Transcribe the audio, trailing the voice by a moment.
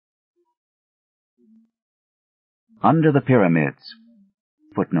Under the Pyramids.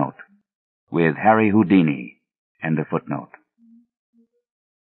 Footnote. With Harry Houdini. End of footnote.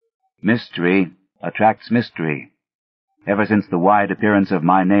 Mystery attracts mystery. Ever since the wide appearance of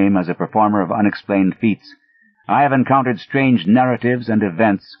my name as a performer of unexplained feats, I have encountered strange narratives and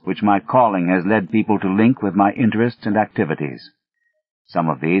events which my calling has led people to link with my interests and activities. Some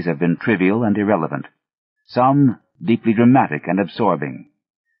of these have been trivial and irrelevant, some deeply dramatic and absorbing,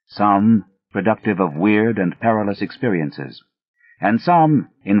 some productive of weird and perilous experiences, and some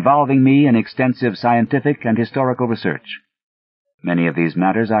involving me in extensive scientific and historical research. Many of these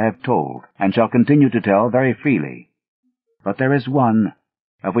matters I have told, and shall continue to tell very freely. But there is one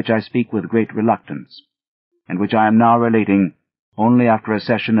of which I speak with great reluctance, and which I am now relating only after a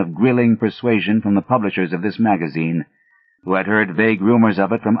session of grilling persuasion from the publishers of this magazine, who had heard vague rumors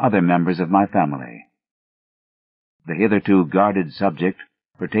of it from other members of my family. The hitherto guarded subject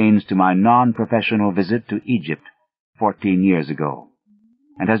pertains to my non-professional visit to Egypt 14 years ago,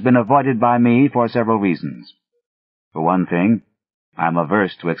 and has been avoided by me for several reasons. For one thing, I am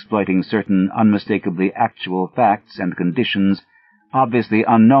averse to exploiting certain unmistakably actual facts and conditions obviously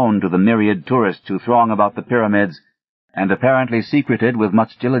unknown to the myriad tourists who throng about the pyramids, and apparently secreted with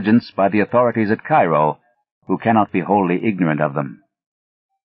much diligence by the authorities at Cairo, who cannot be wholly ignorant of them.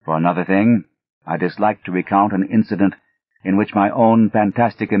 For another thing, I dislike to recount an incident in which my own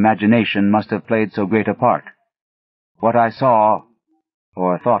fantastic imagination must have played so great a part. What I saw,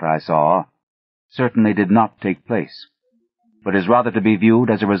 or thought I saw, certainly did not take place, but is rather to be viewed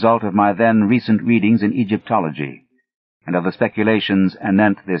as a result of my then recent readings in Egyptology, and of the speculations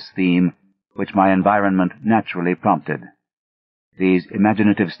anent this theme which my environment naturally prompted. These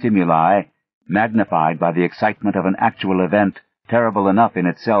imaginative stimuli, magnified by the excitement of an actual event terrible enough in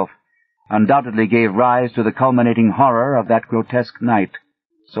itself, undoubtedly gave rise to the culminating horror of that grotesque night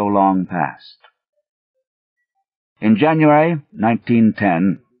so long past. In January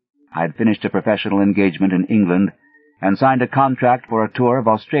 1910, I had finished a professional engagement in England and signed a contract for a tour of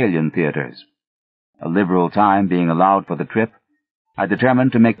Australian theatres. A liberal time being allowed for the trip, I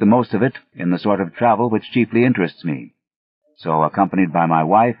determined to make the most of it in the sort of travel which chiefly interests me. So, accompanied by my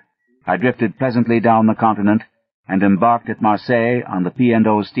wife, I drifted pleasantly down the continent and embarked at Marseille on the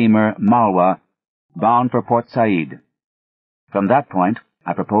P&O steamer Malwa, bound for Port Said. From that point,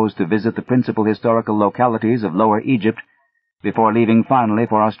 I proposed to visit the principal historical localities of Lower Egypt before leaving finally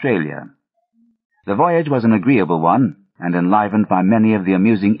for Australia. The voyage was an agreeable one, and enlivened by many of the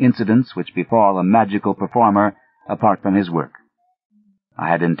amusing incidents which befall a magical performer apart from his work. I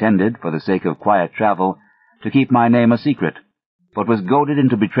had intended, for the sake of quiet travel, to keep my name a secret, but was goaded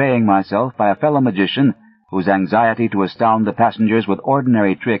into betraying myself by a fellow magician whose anxiety to astound the passengers with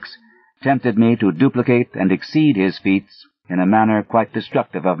ordinary tricks tempted me to duplicate and exceed his feats in a manner quite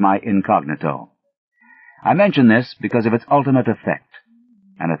destructive of my incognito. I mention this because of its ultimate effect,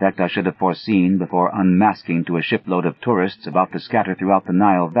 an effect I should have foreseen before unmasking to a shipload of tourists about to scatter throughout the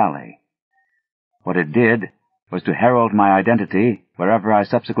Nile Valley. What it did was to herald my identity wherever I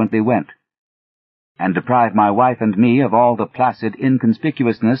subsequently went, and deprive my wife and me of all the placid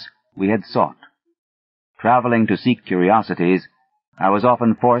inconspicuousness we had sought. Traveling to seek curiosities, I was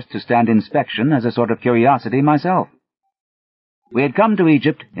often forced to stand inspection as a sort of curiosity myself. We had come to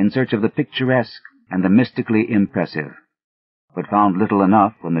Egypt in search of the picturesque and the mystically impressive, but found little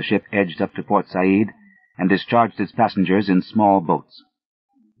enough when the ship edged up to Port Said and discharged its passengers in small boats.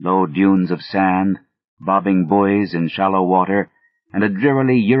 Low dunes of sand, bobbing buoys in shallow water, and a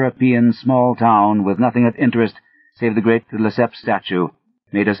drearily European small town with nothing of interest save the great Lesseps statue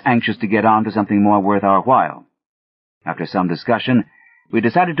made us anxious to get on to something more worth our while. After some discussion, we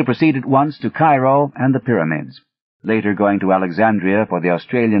decided to proceed at once to Cairo and the pyramids, later going to Alexandria for the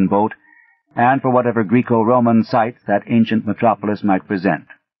Australian boat and for whatever Greco-Roman sites that ancient metropolis might present.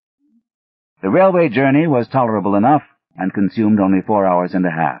 The railway journey was tolerable enough and consumed only 4 hours and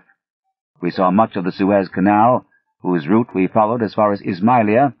a half. We saw much of the Suez Canal, whose route we followed as far as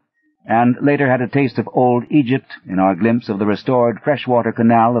Ismailia, and later had a taste of old Egypt in our glimpse of the restored freshwater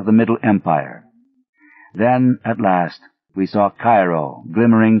canal of the Middle Empire. Then, at last, we saw Cairo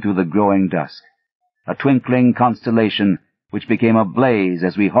glimmering through the growing dusk, a twinkling constellation which became a blaze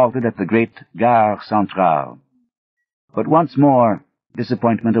as we halted at the great Gare Centrale. But once more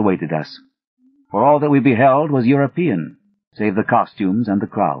disappointment awaited us, for all that we beheld was European, save the costumes and the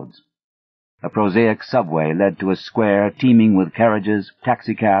crowds. A prosaic subway led to a square teeming with carriages,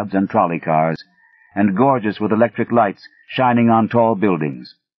 taxicabs, and trolley cars, and gorgeous with electric lights shining on tall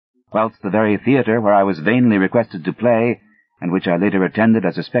buildings, whilst the very theatre where I was vainly requested to play, and which I later attended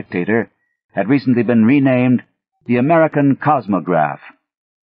as a spectator, had recently been renamed the American Cosmograph.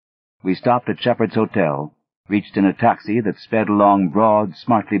 We stopped at Shepherd's Hotel, reached in a taxi that sped along broad,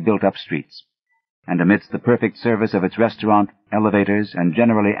 smartly built-up streets, and amidst the perfect service of its restaurant, elevators, and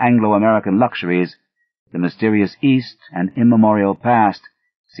generally Anglo-American luxuries, the mysterious East and immemorial past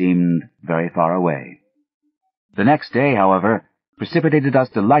seemed very far away. The next day, however, precipitated us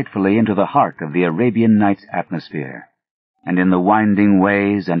delightfully into the heart of the Arabian Nights atmosphere, and in the winding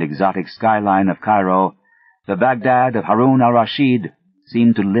ways and exotic skyline of Cairo, the Baghdad of Harun al-Rashid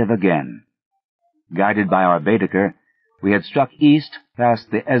seemed to live again. Guided by our Baedeker, we had struck east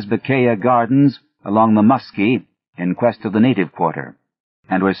past the Ezbekaya Gardens along the Musky in quest of the native quarter,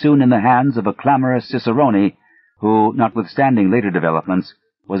 and were soon in the hands of a clamorous cicerone who, notwithstanding later developments,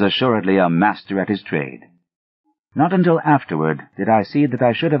 was assuredly a master at his trade. Not until afterward did I see that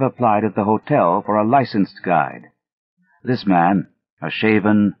I should have applied at the hotel for a licensed guide. This man, a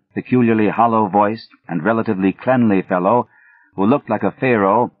shaven, peculiarly hollow-voiced, and relatively cleanly fellow, who looked like a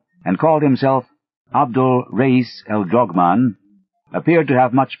pharaoh, and called himself Abdul Reis el-Drogman, appeared to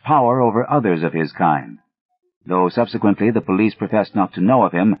have much power over others of his kind, though subsequently the police professed not to know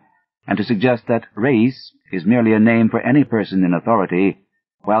of him, and to suggest that Reis is merely a name for any person in authority,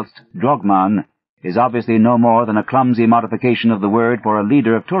 whilst Drogman is obviously no more than a clumsy modification of the word for a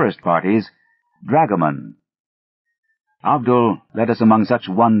leader of tourist parties, dragoman. Abdul led us among such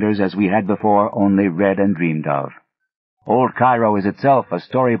wonders as we had before only read and dreamed of. Old Cairo is itself a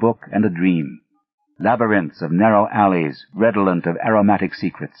storybook and a dream. Labyrinths of narrow alleys, redolent of aromatic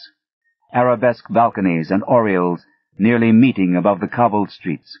secrets. Arabesque balconies and oriels nearly meeting above the cobbled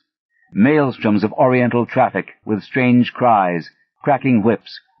streets. Maelstroms of oriental traffic with strange cries, cracking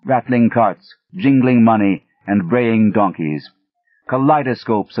whips, rattling carts, jingling money, and braying donkeys.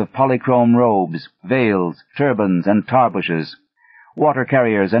 Kaleidoscopes of polychrome robes, veils, turbans, and tarbushes.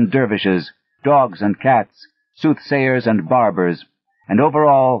 Water-carriers and dervishes, dogs and cats, soothsayers and barbers, and over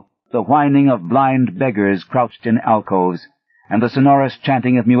all the whining of blind beggars crouched in alcoves, and the sonorous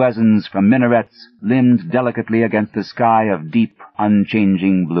chanting of muezzins from minarets limned delicately against the sky of deep,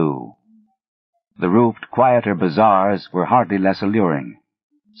 unchanging blue. The roofed, quieter bazaars were hardly less alluring.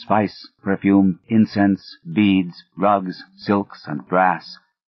 Spice, perfume, incense, beads, rugs, silks, and brass.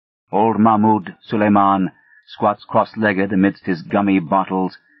 Old Mahmud Suleiman squats cross-legged amidst his gummy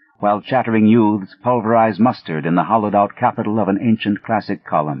bottles, while chattering youths pulverize mustard in the hollowed-out capital of an ancient classic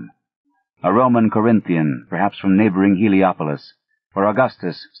column. A Roman Corinthian, perhaps from neighboring Heliopolis, for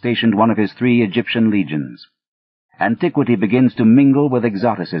Augustus stationed one of his 3 Egyptian legions. Antiquity begins to mingle with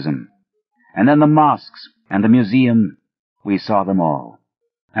exoticism. And then the mosques and the museum, we saw them all,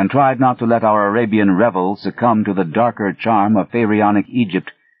 and tried not to let our Arabian revel succumb to the darker charm of pharaonic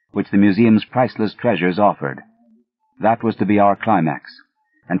Egypt which the museum's priceless treasures offered. That was to be our climax,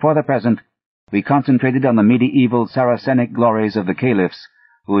 and for the present we concentrated on the medieval Saracenic glories of the caliphs,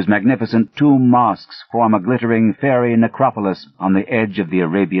 whose magnificent tomb mosques form a glittering fairy necropolis on the edge of the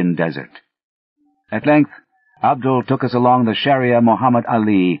Arabian desert. At length, Abdul took us along the Sharia Muhammad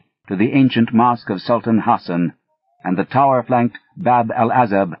Ali to the ancient mosque of Sultan Hassan, and the tower-flanked Bab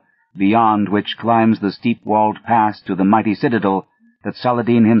al-Azab, beyond which climbs the steep-walled pass to the mighty citadel that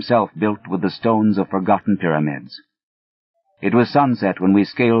Saladin himself built with the stones of forgotten pyramids. It was sunset when we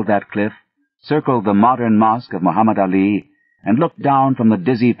scaled that cliff, circled the modern mosque of Muhammad Ali, and looked down from the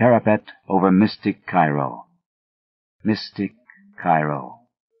dizzy parapet over mystic Cairo. Mystic Cairo,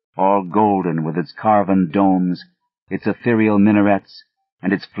 all golden with its carven domes, its ethereal minarets,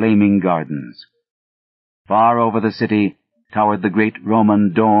 and its flaming gardens. Far over the city towered the great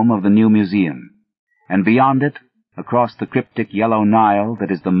Roman dome of the new museum, and beyond it, across the cryptic yellow Nile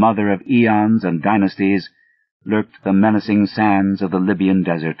that is the mother of eons and dynasties, lurked the menacing sands of the Libyan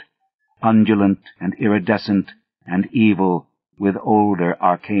desert, undulant and iridescent and evil with older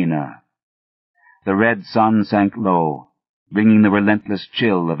arcana. The red sun sank low, bringing the relentless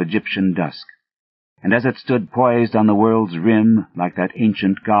chill of Egyptian dusk, and as it stood poised on the world's rim like that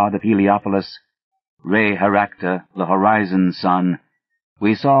ancient god of Heliopolis, Re Harakta, the horizon sun,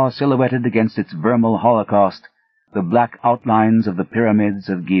 we saw silhouetted against its vermal holocaust the black outlines of the pyramids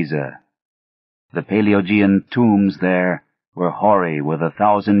of Giza. The Paleogean tombs there were hoary with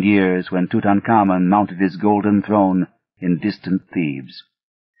 1,000 years when Tutankhamun mounted his golden throne in distant Thebes.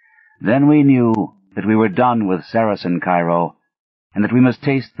 Then we knew that we were done with Saracen Cairo, and that we must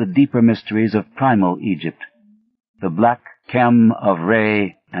taste the deeper mysteries of primal Egypt, the black chem of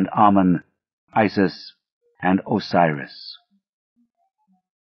Re and Amun, Isis and Osiris.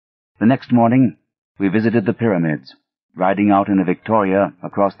 The next morning we visited the pyramids, riding out in a Victoria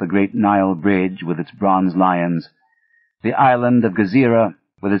across the great Nile bridge with its bronze lions, the island of Gezira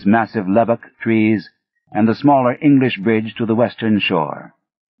with its massive lebbek trees, and the smaller English bridge to the western shore.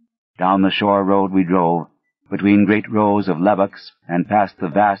 Down the shore road we drove, between great rows of lebbeks and past the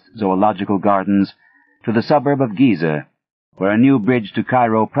vast zoological gardens, to the suburb of Giza, where a new bridge to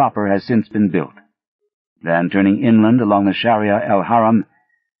Cairo proper has since been built. Then, turning inland along the Sharia el-Haram,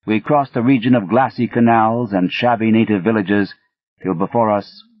 we crossed a region of glassy canals and shabby native villages, till before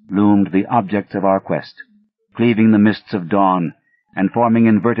us loomed the objects of our quest, cleaving the mists of dawn and forming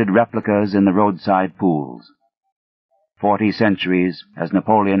inverted replicas in the roadside pools. 40 centuries, as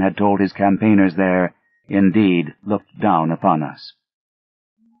Napoleon had told his campaigners there, indeed looked down upon us.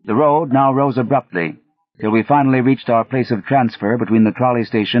 The road now rose abruptly, till we finally reached our place of transfer between the trolley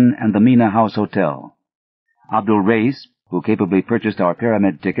station and the Mina House Hotel. Abdul Reis, who capably purchased our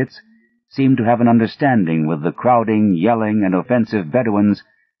pyramid tickets, seemed to have an understanding with the crowding, yelling, and offensive Bedouins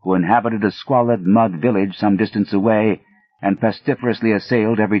who inhabited a squalid mud village some distance away and pestiferously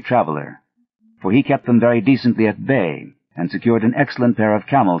assailed every traveler, for he kept them very decently at bay and secured an excellent pair of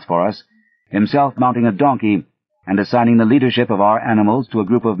camels for us, himself mounting a donkey and assigning the leadership of our animals to a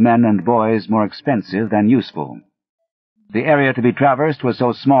group of men and boys more expensive than useful. The area to be traversed was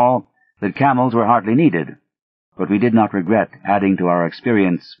so small that camels were hardly needed, but we did not regret adding to our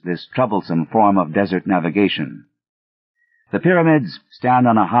experience this troublesome form of desert navigation. The pyramids stand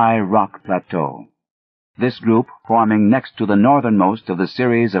on a high rock plateau. This group, forming next to the northernmost of the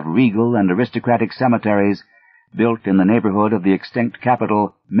series of regal and aristocratic cemeteries built in the neighborhood of the extinct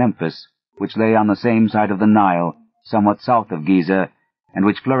capital, Memphis, which lay on the same side of the Nile, somewhat south of Giza, and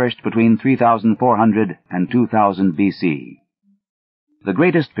which flourished between 3,400 and 2000 B.C. The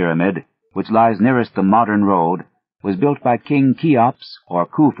greatest pyramid, which lies nearest the modern road, was built by King Cheops, or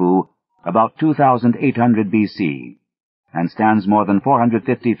Khufu, about 2,800 B.C., and stands more than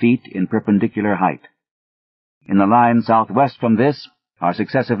 450 feet in perpendicular height. In the line southwest from this are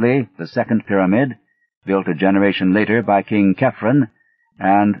successively the second pyramid, built a generation later by King Khephren,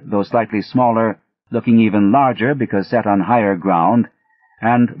 and, though slightly smaller, looking even larger because set on higher ground,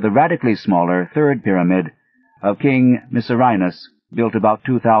 and the radically smaller third pyramid of King Mycerinus, built about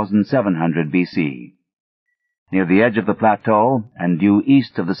 2,700 B.C. Near the edge of the plateau, and due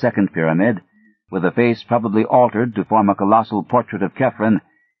east of the second pyramid, with a face probably altered to form a colossal portrait of Khephren,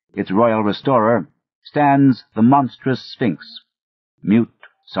 its royal restorer, stands the monstrous Sphinx, mute,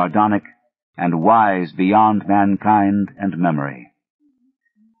 sardonic, and wise beyond mankind and memory.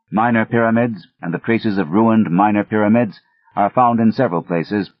 Minor pyramids, and the traces of ruined minor pyramids, are found in several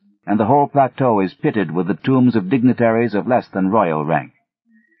places, and the whole plateau is pitted with the tombs of dignitaries of less than royal rank.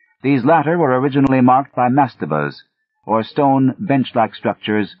 These latter were originally marked by mastabas, or stone bench-like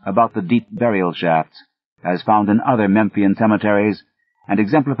structures about the deep burial shafts, as found in other Memphian cemeteries, and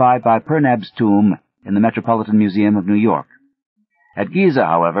exemplified by Perneb's tomb in the Metropolitan Museum of New York. At Giza,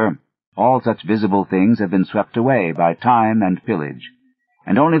 however, all such visible things have been swept away by time and pillage,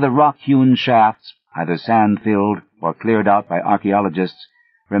 and only the rock-hewn shafts, either sand-filled or cleared out by archaeologists,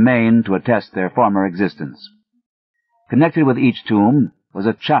 remain to attest their former existence. Connected with each tomb was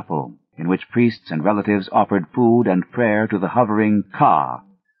a chapel in which priests and relatives offered food and prayer to the hovering Ka,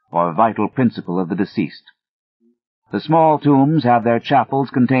 or vital principle of the deceased. The small tombs have their chapels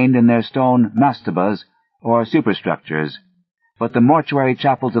contained in their stone mastabas, or superstructures, but the mortuary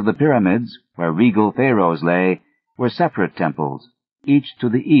chapels of the pyramids, where regal pharaohs lay, were separate temples, each to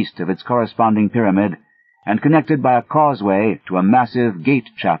the east of its corresponding pyramid, and connected by a causeway to a massive gate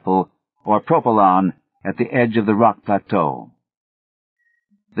chapel, or propylon, at the edge of the rock plateau.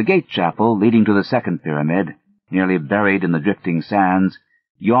 The gate chapel leading to the second pyramid, nearly buried in the drifting sands,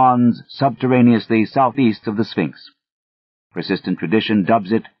 yawns subterraneously southeast of the Sphinx. Persistent tradition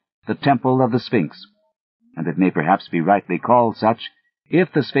dubs it the Temple of the Sphinx, and it may perhaps be rightly called such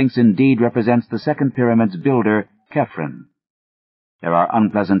if the Sphinx indeed represents the second pyramid's builder, Khephren. There are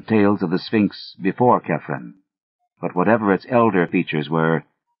unpleasant tales of the Sphinx before Khephren, but whatever its elder features were,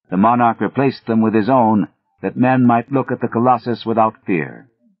 the monarch replaced them with his own, that men might look at the colossus without fear.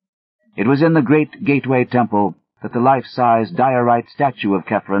 It was in the great gateway temple that the life-size diorite statue of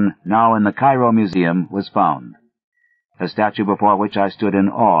Khephren, now in the Cairo Museum, was found, a statue before which I stood in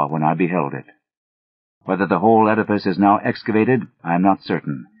awe when I beheld it. Whether the whole edifice is now excavated, I am not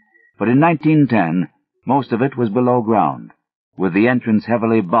certain, but in 1910 most of it was below ground, with the entrance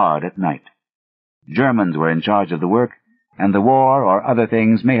heavily barred at night. Germans were in charge of the work, and the war or other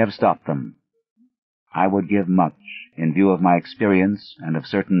things may have stopped them. I would give much, in view of my experience and of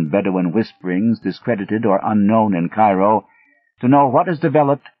certain Bedouin whisperings discredited or unknown in Cairo, to know what is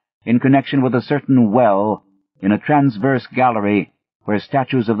developed in connection with a certain well in a transverse gallery where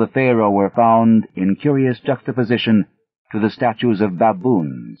statues of the pharaoh were found in curious juxtaposition to the statues of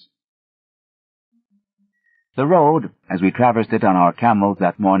baboons. The road, as we traversed it on our camels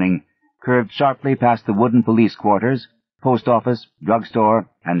that morning, curved sharply past the wooden police quarters, post office, drugstore,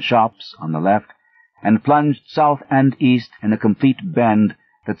 and shops on the left, and plunged south and east in a complete bend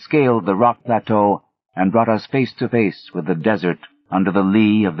that scaled the rock plateau and brought us face to face with the desert under the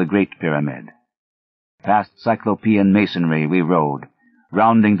lee of the Great Pyramid. Past Cyclopean masonry we rode,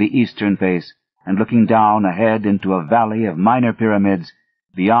 rounding the eastern face and looking down ahead into a valley of minor pyramids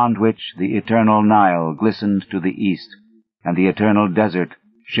beyond which the eternal Nile glistened to the east and the eternal desert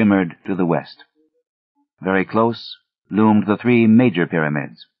shimmered to the west. Very close loomed the three major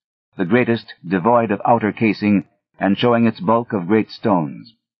pyramids, the greatest devoid of outer casing and showing its bulk of great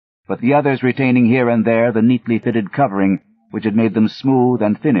stones, but the others retaining here and there the neatly fitted covering which had made them smooth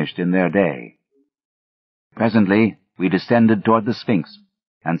and finished in their day. Presently we descended toward the Sphinx,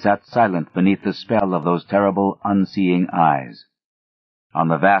 and sat silent beneath the spell of those terrible, unseeing eyes. On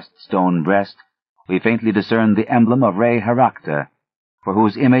the vast stone breast we faintly discerned the emblem of Re Herakta, for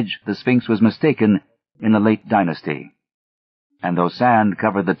whose image the Sphinx was mistaken in a late dynasty. And though sand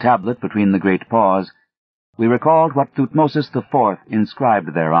covered the tablet between the great paws, we recalled what Thutmosis IV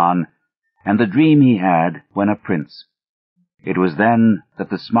inscribed thereon, and the dream he had when a prince. It was then that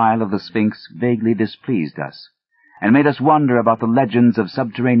the smile of the Sphinx vaguely displeased us, and made us wonder about the legends of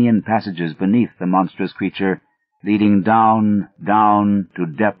subterranean passages beneath the monstrous creature, leading down, down to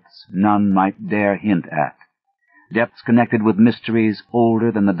depths none might dare hint at, depths connected with mysteries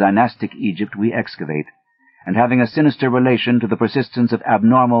older than the dynastic Egypt we excavate, and having a sinister relation to the persistence of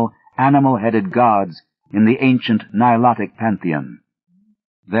abnormal, animal-headed gods in the ancient Nilotic pantheon.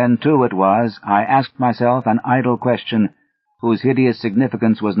 Then, too, it was I asked myself an idle question whose hideous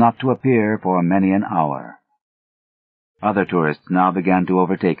significance was not to appear for many an hour. Other tourists now began to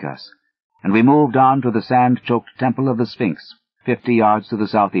overtake us, and we moved on to the sand-choked temple of the Sphinx, 50 yards to the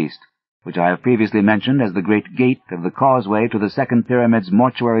southeast, which I have previously mentioned as the great gate of the causeway to the second pyramid's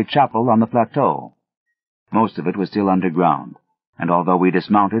mortuary chapel on the plateau. Most of it was still underground, and although we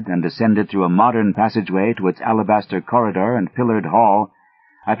dismounted and descended through a modern passageway to its alabaster corridor and pillared hall,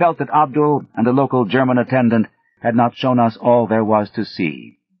 I felt that Abdul and the local German attendant had not shown us all there was to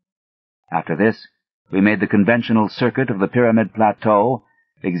see. After this, we made the conventional circuit of the pyramid plateau,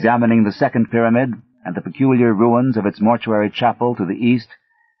 examining the second pyramid and the peculiar ruins of its mortuary chapel to the east,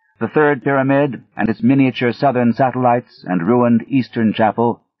 the third pyramid and its miniature southern satellites and ruined eastern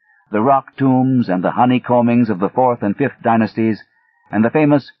chapel, the rock tombs and the honeycombings of the 4th and 5th dynasties, and the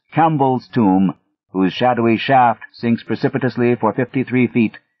famous Campbell's tomb, whose shadowy shaft sinks precipitously for 53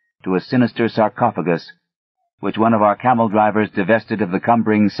 feet to a sinister sarcophagus, which one of our camel drivers divested of the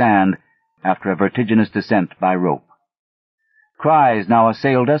cumbering sand after a vertiginous descent by rope. Cries now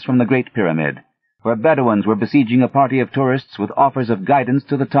assailed us from the Great Pyramid, where Bedouins were besieging a party of tourists with offers of guidance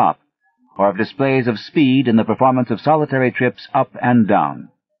to the top, or of displays of speed in the performance of solitary trips up and down.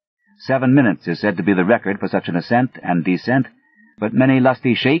 7 minutes is said to be the record for such an ascent and descent, but many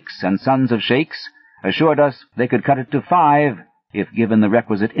lusty sheikhs and sons of sheikhs assured us they could cut it to 5 if given the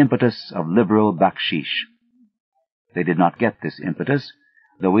requisite impetus of liberal bakshish. They did not get this impetus,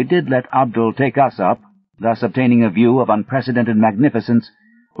 though we did let Abdul take us up, thus obtaining a view of unprecedented magnificence,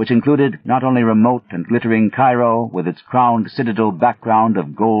 which included not only remote and glittering Cairo with its crowned citadel background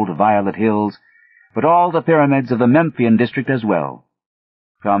of gold-violet hills, but all the pyramids of the Memphian district as well,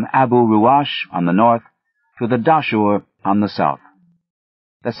 from Abu Ruwash on the north to the Dashur on the south.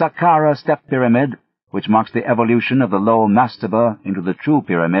 The Saqqara step pyramid, which marks the evolution of the low mastaba into the true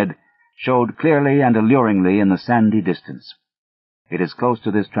pyramid, showed clearly and alluringly in the sandy distance. It is close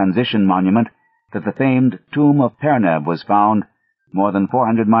to this transition monument that the famed tomb of Perneb was found, more than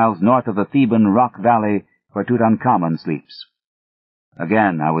 400 miles north of the Theban rock valley where Tutankhamun sleeps.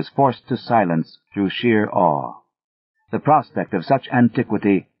 Again I was forced to silence through sheer awe. The prospect of such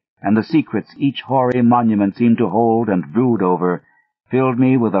antiquity, and the secrets each hoary monument seemed to hold and brood over, filled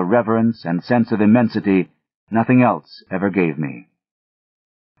me with a reverence and sense of immensity nothing else ever gave me.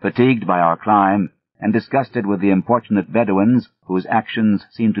 Fatigued by our climb, and disgusted with the importunate Bedouins, whose actions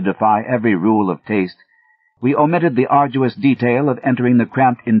seemed to defy every rule of taste, we omitted the arduous detail of entering the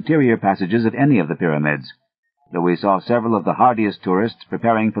cramped interior passages of any of the pyramids, though we saw several of the hardiest tourists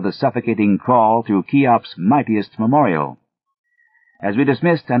preparing for the suffocating crawl through Cheops' mightiest memorial. As we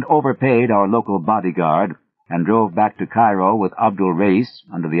dismissed and overpaid our local bodyguard, and drove back to Cairo with Abdul Reis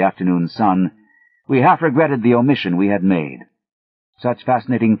under the afternoon sun, we half regretted the omission we had made. Such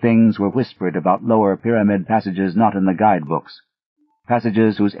fascinating things were whispered about lower pyramid passages not in the guidebooks,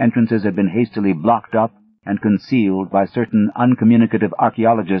 passages whose entrances had been hastily blocked up and concealed by certain uncommunicative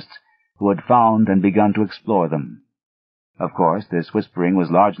archaeologists who had found and begun to explore them. Of course, this whispering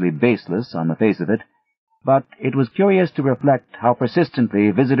was largely baseless on the face of it, but it was curious to reflect how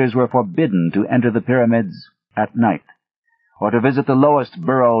persistently visitors were forbidden to enter the pyramids at night, or to visit the lowest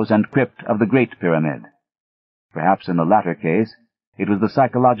burrows and crypt of the Great Pyramid. Perhaps in the latter case, it was the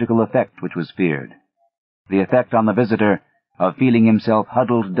psychological effect which was feared, the effect on the visitor of feeling himself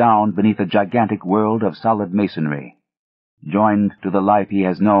huddled down beneath a gigantic world of solid masonry, joined to the life he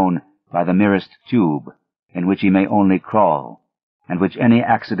has known by the merest tube, in which he may only crawl, and which any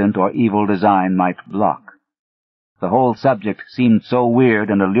accident or evil design might block. The whole subject seemed so weird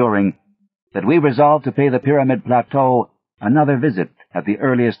and alluring that we resolved to pay the Pyramid Plateau another visit at the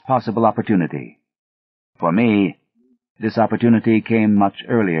earliest possible opportunity. For me, this opportunity came much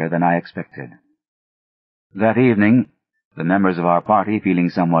earlier than I expected. That evening, the members of our party feeling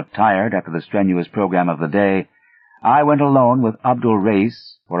somewhat tired after the strenuous program of the day, I went alone with Abdul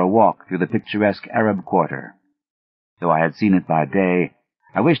Reis for a walk through the picturesque Arab quarter. Though I had seen it by day,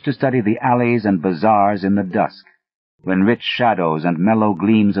 I wished to study the alleys and bazaars in the dusk, when rich shadows and mellow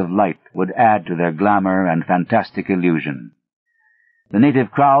gleams of light would add to their glamour and fantastic illusion. The native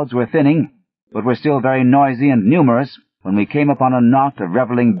crowds were thinning, but were still very noisy and numerous when we came upon a knot of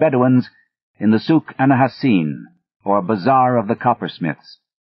reveling Bedouins in the Souk Anahassin, or Bazaar of the Coppersmiths.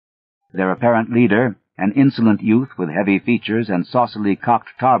 Their apparent leader, an insolent youth with heavy features and saucily cocked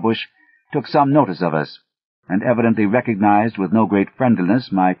tarbush, took some notice of us, and evidently recognized with no great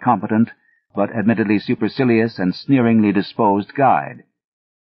friendliness my competent, but admittedly supercilious and sneeringly disposed guide.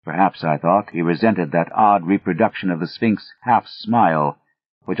 Perhaps, I thought, he resented that odd reproduction of the Sphinx half-smile,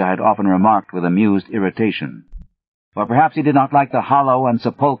 which I had often remarked with amused irritation. Or perhaps he did not like the hollow and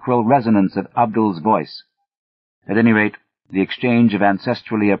sepulchral resonance of Abdul's voice. At any rate, the exchange of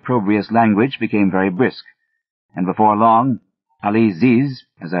ancestrally opprobrious language became very brisk, and before long, Ali Ziz,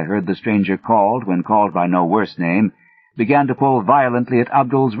 as I heard the stranger called when called by no worse name, began to pull violently at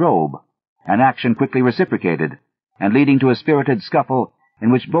Abdul's robe, an action quickly reciprocated, and leading to a spirited scuffle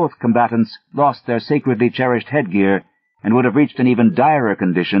in which both combatants lost their sacredly cherished headgear and would have reached an even direr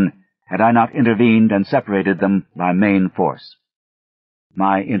condition had I not intervened and separated them by main force.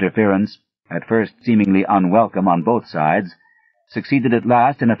 My interference, at first seemingly unwelcome on both sides, succeeded at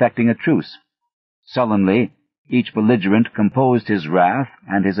last in effecting a truce. Sullenly, each belligerent composed his wrath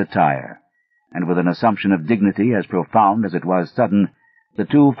and his attire, and with an assumption of dignity as profound as it was sudden, the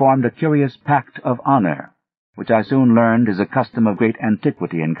two formed a curious pact of honor, which I soon learned is a custom of great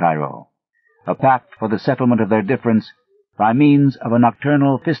antiquity in Cairo, a pact for the settlement of their difference by means of a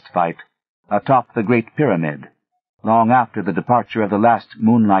nocturnal fist-fight atop the Great Pyramid, long after the departure of the last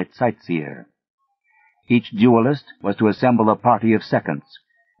moonlight sightseer. Each duelist was to assemble a party of seconds,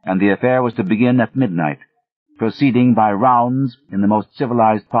 and the affair was to begin at midnight, proceeding by rounds in the most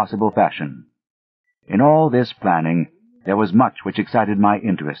civilized possible fashion. In all this planning, there was much which excited my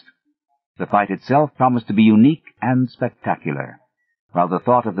interest. The fight itself promised to be unique and spectacular, while the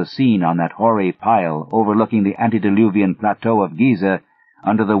thought of the scene on that hoary pile overlooking the antediluvian plateau of Giza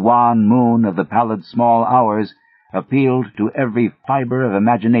under the wan moon of the pallid small hours appealed to every fiber of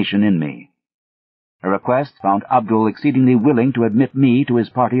imagination in me. A request found Abdul exceedingly willing to admit me to his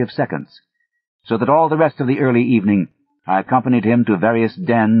party of seconds, so that all the rest of the early evening I accompanied him to various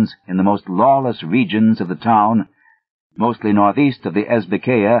dens in the most lawless regions of the town, mostly northeast of the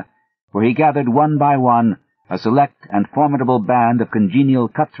Ezbekaya, where he gathered one by one a select and formidable band of congenial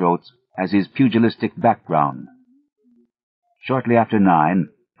cutthroats as his pugilistic background. Shortly after 9,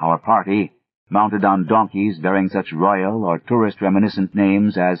 our party, mounted on donkeys bearing such royal or tourist-reminiscent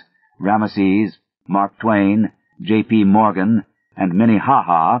names as Ramesses, Mark Twain, J.P. Morgan, and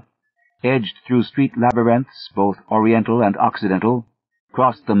Minnehaha, edged through street labyrinths, both oriental and occidental,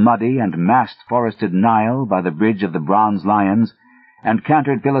 crossed the muddy and mast-forested Nile by the bridge of the Bronze Lions, and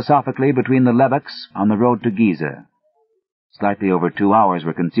cantered philosophically between the lebbeks on the road to Giza. Slightly over 2 hours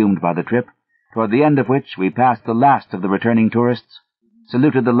were consumed by the trip, toward the end of which we passed the last of the returning tourists,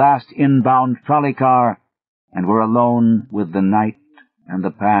 saluted the last inbound trolley car, and were alone with the night and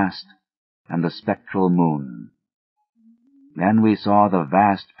the past and the spectral moon. Then we saw the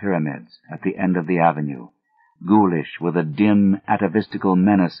vast pyramids at the end of the avenue, ghoulish with a dim, atavistical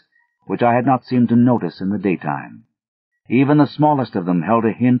menace which I had not seemed to notice in the daytime. Even the smallest of them held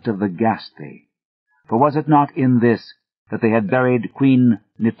a hint of the ghastly, for was it not in this that they had buried Queen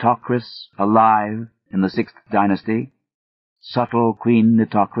Nitocris alive in the 6th dynasty? Subtle Queen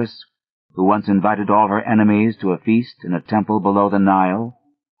Nitocris, who once invited all her enemies to a feast in a temple below the Nile,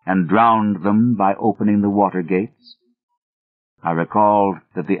 and drowned them by opening the water gates. I recalled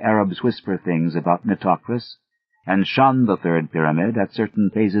that the Arabs whisper things about Nitocris, and shun the 3rd pyramid at certain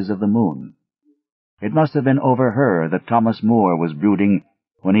phases of the moon. It must have been over her that Thomas Moore was brooding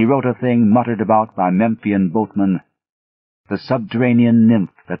when he wrote a thing muttered about by Memphian boatmen, the subterranean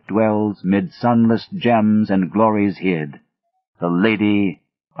nymph that dwells mid sunless gems and glories hid, the Lady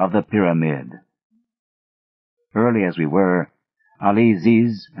of the Pyramid. Early as we were, Ali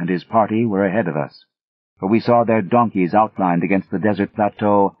Ziz and his party were ahead of us, for we saw their donkeys outlined against the desert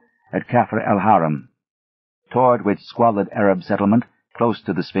plateau at Kafr el-Haram, toward which squalid Arab settlement, close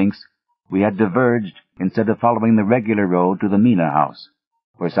to the Sphinx, we had diverged instead of following the regular road to the Mina house,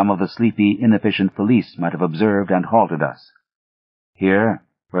 where some of the sleepy, inefficient police might have observed and halted us. Here,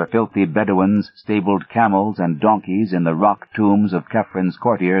 where filthy Bedouins stabled camels and donkeys in the rock tombs of Khephr's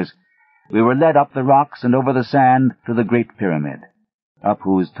courtiers, we were led up the rocks and over the sand to the Great Pyramid, up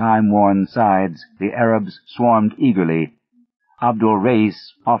whose time-worn sides the Arabs swarmed eagerly, Abdul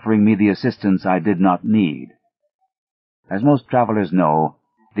Reis offering me the assistance I did not need. As most travelers know,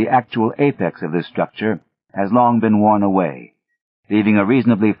 the actual apex of this structure has long been worn away, leaving a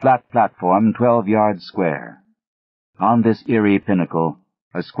reasonably flat platform 12 yards square. On this eerie pinnacle,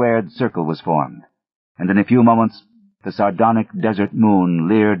 a squared circle was formed, and in a few moments the sardonic desert moon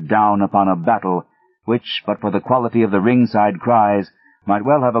leered down upon a battle which, but for the quality of the ringside cries, might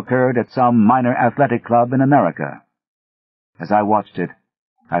well have occurred at some minor athletic club in America. As I watched it,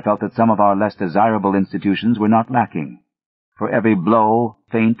 I felt that some of our less desirable institutions were not lacking, for every blow,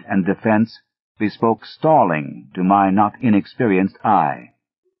 feint, and defense bespoke stalling to my not inexperienced eye.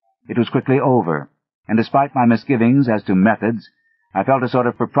 It was quickly over, and despite my misgivings as to methods, I felt a sort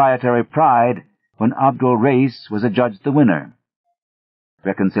of proprietary pride when Abdul Reis was adjudged the winner.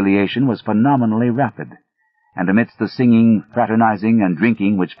 Reconciliation was phenomenally rapid, and amidst the singing, fraternizing, and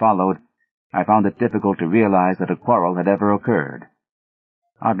drinking which followed, I found it difficult to realize that a quarrel had ever occurred.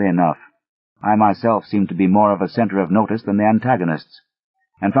 Oddly enough, I myself seemed to be more of a center of notice than the antagonists,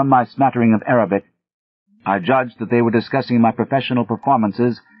 and from my smattering of Arabic, I judged that they were discussing my professional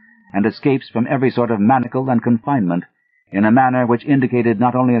performances and escapes from every sort of manacle and confinement in a manner which indicated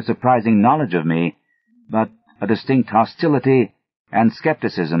not only a surprising knowledge of me, but a distinct hostility and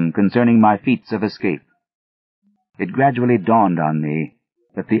skepticism concerning my feats of escape. It gradually dawned on me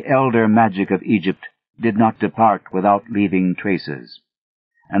that the elder magic of Egypt did not depart without leaving traces,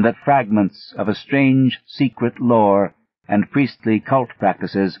 and that fragments of a strange secret lore and priestly cult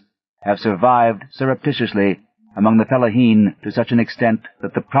practices have survived surreptitiously among the Fellahin to such an extent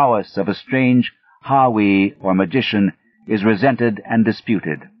that the prowess of a strange Hawi or magician is resented and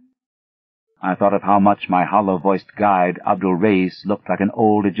disputed. I thought of how much my hollow-voiced guide Abdul Reis looked like an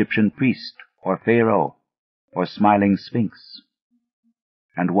old Egyptian priest or pharaoh or smiling sphinx,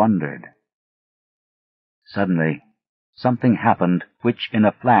 and wondered. Suddenly, something happened which in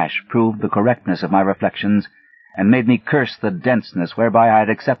a flash proved the correctness of my reflections and made me curse the denseness whereby I had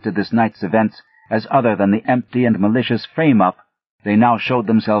accepted this night's events as other than the empty and malicious frame-up they now showed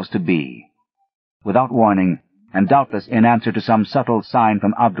themselves to be. Without warning, and doubtless in answer to some subtle sign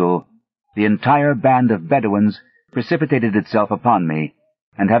from Abdul, the entire band of Bedouins precipitated itself upon me,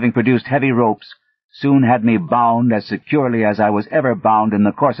 and having produced heavy ropes, soon had me bound as securely as I was ever bound in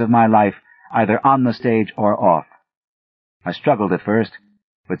the course of my life, either on the stage or off. I struggled at first,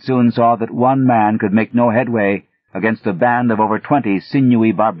 but soon saw that one man could make no headway against a band of over 20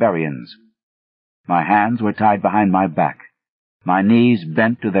 sinewy barbarians. My hands were tied behind my back, my knees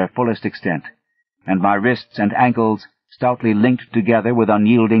bent to their fullest extent, and my wrists and ankles stoutly linked together with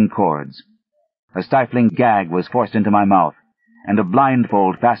unyielding cords. A stifling gag was forced into my mouth, and a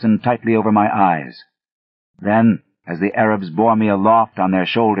blindfold fastened tightly over my eyes. Then, as the Arabs bore me aloft on their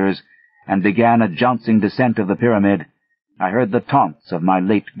shoulders and began a jouncing descent of the pyramid, I heard the taunts of my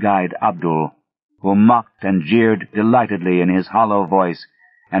late guide Abdul, who mocked and jeered delightedly in his hollow voice,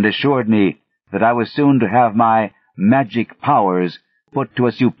 and assured me that I was soon to have my magic powers put to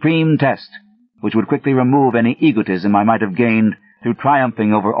a supreme test, which would quickly remove any egotism I might have gained through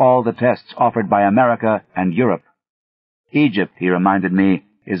triumphing over all the tests offered by America and Europe. Egypt, he reminded me,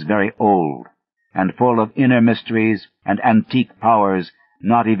 is very old, and full of inner mysteries and antique powers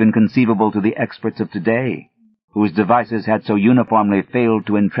not even conceivable to the experts of today, whose devices had so uniformly failed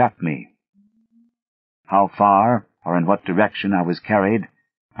to entrap me. How far, or in what direction I was carried,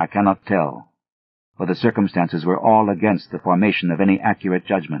 I cannot tell, for the circumstances were all against the formation of any accurate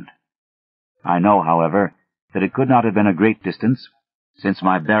judgment. I know, however, that it could not have been a great distance, since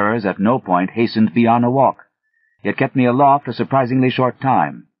my bearers at no point hastened beyond a walk, yet kept me aloft a surprisingly short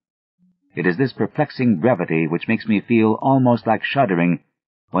time. It is this perplexing brevity which makes me feel almost like shuddering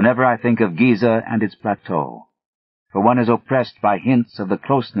whenever I think of Giza and its plateau, for one is oppressed by hints of the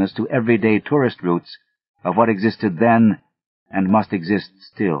closeness to everyday tourist routes of what existed then and must exist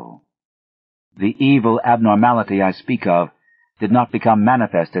still. The evil abnormality I speak of did not become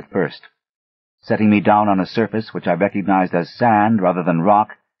manifest at first. Setting me down on a surface which I recognized as sand rather than rock,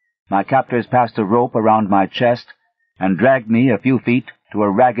 my captors passed a rope around my chest and dragged me a few feet to a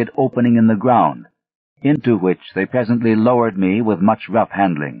ragged opening in the ground, into which they presently lowered me with much rough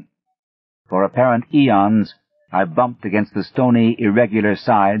handling. For apparent eons, I bumped against the stony, irregular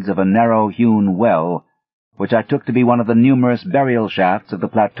sides of a narrow-hewn well, which I took to be one of the numerous burial shafts of the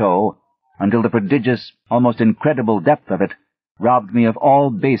plateau, until the prodigious, almost incredible depth of it robbed me of all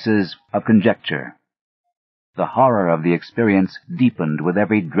basis of conjecture. The horror of the experience deepened with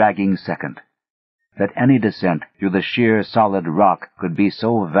every dragging second. That any descent through the sheer solid rock could be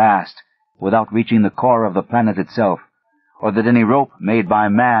so vast without reaching the core of the planet itself, or that any rope made by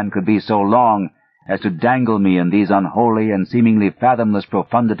man could be so long as to dangle me in these unholy and seemingly fathomless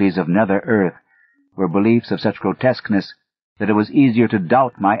profundities of nether earth, were beliefs of such grotesqueness that it was easier to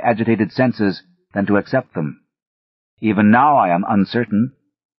doubt my agitated senses than to accept them. Even now I am uncertain,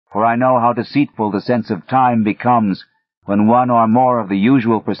 for I know how deceitful the sense of time becomes when one or more of the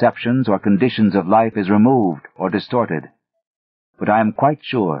usual perceptions or conditions of life is removed or distorted. But I am quite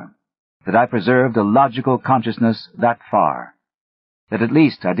sure that I preserved a logical consciousness that far, that at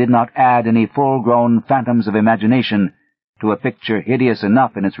least I did not add any full-grown phantoms of imagination to a picture hideous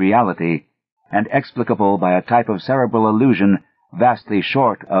enough in its reality and explicable by a type of cerebral illusion vastly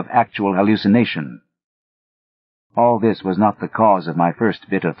short of actual hallucination. All this was not the cause of my first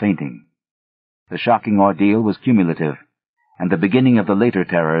bit of fainting. The shocking ordeal was cumulative, and the beginning of the later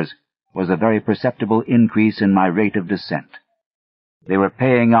terrors was a very perceptible increase in my rate of descent. They were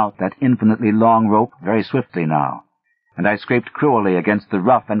paying out that infinitely long rope very swiftly now, and I scraped cruelly against the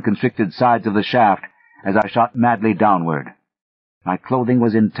rough and constricted sides of the shaft as I shot madly downward. My clothing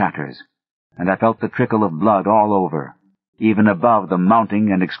was in tatters, and I felt the trickle of blood all over, even above the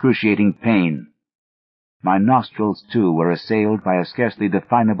mounting and excruciating pain. My nostrils, too, were assailed by a scarcely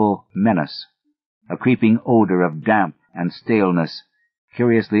definable menace, a creeping odor of damp and staleness,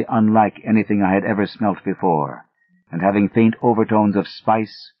 curiously unlike anything I had ever smelt before, and having faint overtones of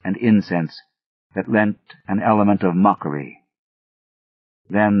spice and incense that lent an element of mockery.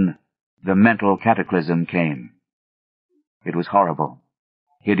 Then the mental cataclysm came. It was horrible,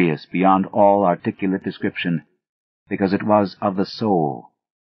 hideous beyond all articulate description, because it was of the soul,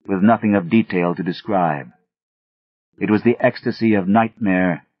 with nothing of detail to describe. It was the ecstasy of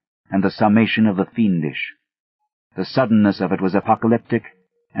nightmare and the summation of the fiendish. The suddenness of it was apocalyptic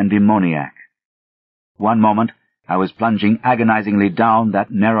and demoniac. One moment I was plunging agonizingly down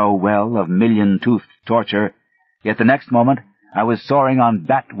that narrow well of million-toothed torture, yet the next moment I was soaring on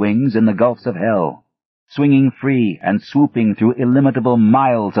bat wings in the gulfs of hell, swinging free and swooping through illimitable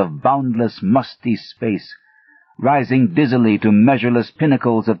miles of boundless, musty space, rising dizzily to measureless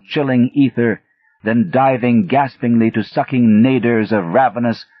pinnacles of chilling ether, then diving gaspingly to sucking naders of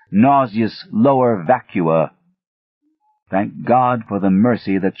ravenous, nauseous lower vacua. Thank God for the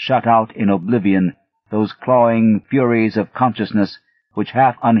mercy that shut out in oblivion those clawing furies of consciousness which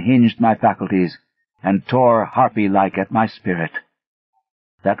half unhinged my faculties and tore harpy-like at my spirit.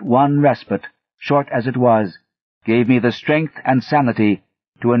 That one respite, short as it was, gave me the strength and sanity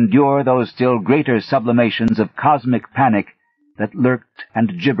to endure those still greater sublimations of cosmic panic that lurked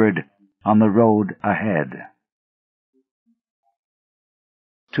and gibbered on the road ahead.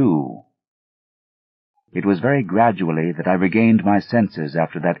 2. It was very gradually that I regained my senses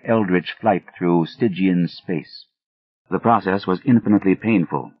after that eldritch flight through Stygian space. The process was infinitely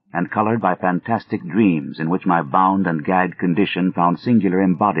painful and colored by fantastic dreams in which my bound and gagged condition found singular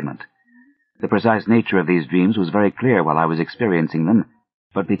embodiment. The precise nature of these dreams was very clear while I was experiencing them,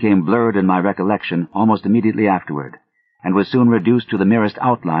 but became blurred in my recollection almost immediately afterward, and was soon reduced to the merest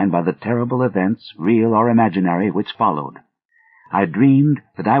outline by the terrible events, real or imaginary, which followed. I dreamed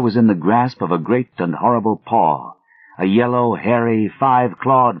that I was in the grasp of a great and horrible paw, a yellow, hairy,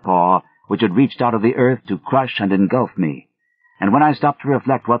 5-clawed paw which had reached out of the earth to crush and engulf me, and when I stopped to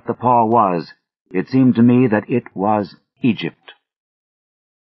reflect what the paw was, it seemed to me that it was Egypt.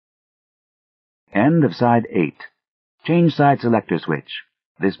 End of Side 8. Change side selector switch.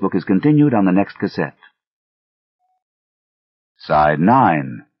 This book is continued on the next cassette. Side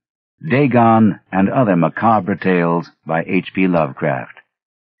 9. Dagon and Other Macabre Tales by H.P. Lovecraft.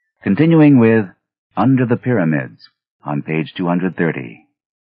 Continuing with Under the Pyramids on page 230.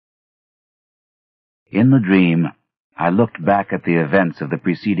 In the dream, I looked back at the events of the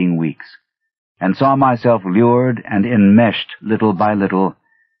preceding weeks, and saw myself lured and enmeshed little by little,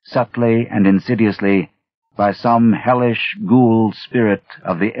 subtly and insidiously, by some hellish ghoul spirit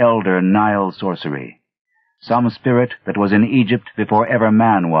of the elder Nile sorcery, some spirit that was in Egypt before ever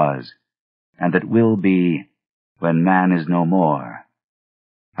man was, and that will be when man is no more.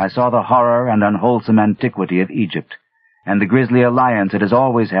 I saw the horror and unwholesome antiquity of Egypt, and the grisly alliance it has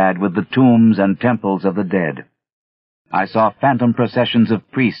always had with the tombs and temples of the dead. I saw phantom processions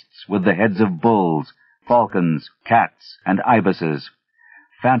of priests with the heads of bulls, falcons, cats, and ibises,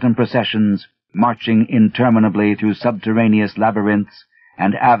 phantom processions marching interminably through subterraneous labyrinths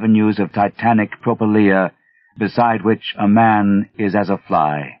and avenues of titanic propylaea, beside which a man is as a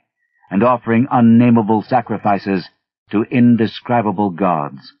fly, and offering unnameable sacrifices to indescribable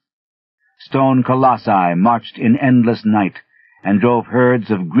gods. Stone colossi marched in endless night, and drove herds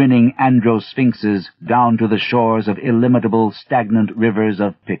of grinning andro-sphinxes down to the shores of illimitable stagnant rivers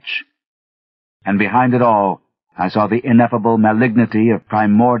of pitch. And behind it all, I saw the ineffable malignity of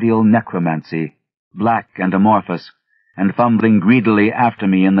primordial necromancy, black and amorphous, and fumbling greedily after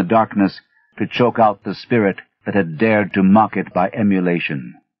me in the darkness to choke out the spirit that had dared to mock it by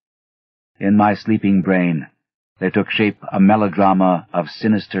emulation. In my sleeping brain there took shape a melodrama of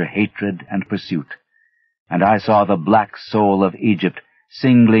sinister hatred and pursuit, and I saw the black soul of Egypt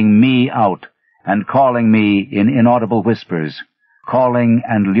singling me out and calling me in inaudible whispers, calling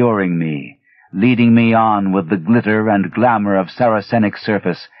and luring me, leading me on with the glitter and glamour of Saracenic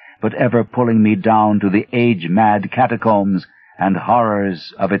surface, but ever pulling me down to the age-mad catacombs and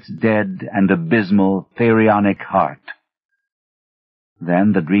horrors of its dead and abysmal pharaonic heart.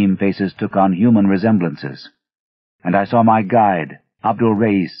 Then the dream faces took on human resemblances, and I saw my guide, Abdul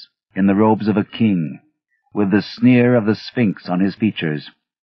Reis, in the robes of a king, with the sneer of the Sphinx on his features,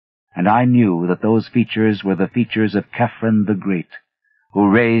 and I knew that those features were the features of Khephren the Great, who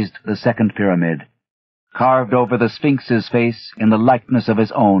raised the second pyramid, carved over the Sphinx's face in the likeness of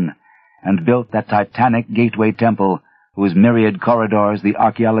his own, and built that titanic gateway temple whose myriad corridors the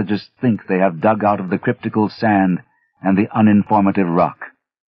archaeologists think they have dug out of the cryptical sand and the uninformative rock.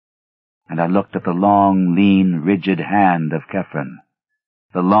 And I looked at the long, lean, rigid hand of Khephren,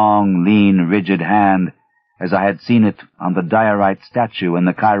 the long, lean, rigid hand as I had seen it on the diorite statue in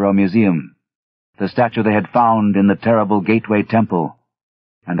the Cairo Museum, the statue they had found in the terrible gateway temple,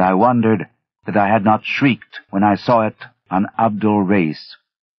 and I wondered that I had not shrieked when I saw it on Abdul Reis.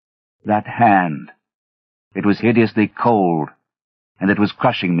 That hand, it was hideously cold, and it was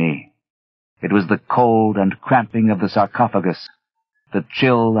crushing me. It was the cold and cramping of the sarcophagus, the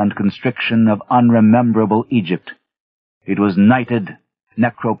chill and constriction of unrememberable Egypt. It was nighted,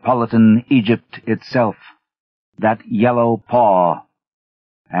 necropolitan Egypt itself, that yellow paw,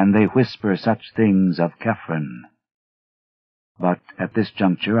 and they whisper such things of Khephren. But at this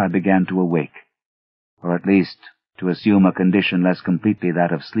juncture I began to awake, or at least to assume a condition less completely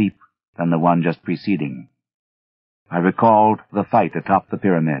that of sleep than the one just preceding. I recalled the fight atop the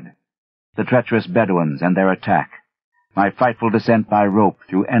pyramid, the treacherous Bedouins and their attack, my frightful descent by rope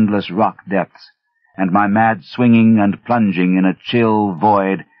through endless rock depths, and my mad swinging and plunging in a chill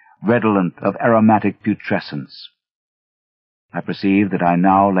void redolent of aromatic putrescence. I perceived that I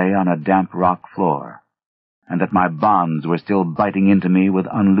now lay on a damp rock floor, and that my bonds were still biting into me with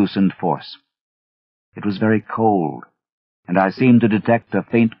unloosened force. It was very cold, and I seemed to detect a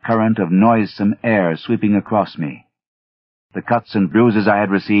faint current of noisome air sweeping across me. The cuts and bruises I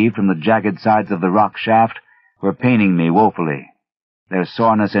had received from the jagged sides of the rock shaft were paining me woefully, their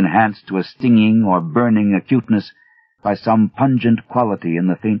soreness enhanced to a stinging or burning acuteness by some pungent quality in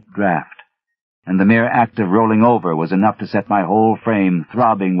the faint draught, and the mere act of rolling over was enough to set my whole frame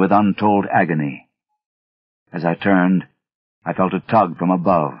throbbing with untold agony. As I turned, I felt a tug from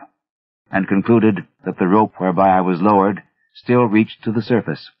above, and concluded that the rope whereby I was lowered still reached to the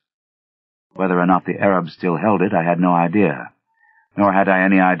surface. Whether or not the Arabs still held it, I had no idea, nor had I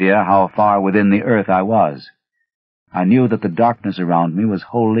any idea how far within the earth I was. I knew that the darkness around me was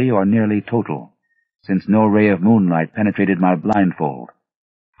wholly or nearly total, since no ray of moonlight penetrated my blindfold,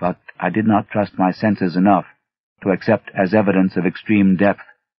 but I did not trust my senses enough to accept as evidence of extreme depth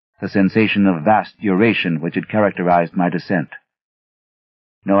the sensation of vast duration which had characterized my descent.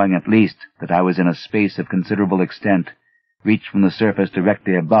 Knowing at least that I was in a space of considerable extent, reached from the surface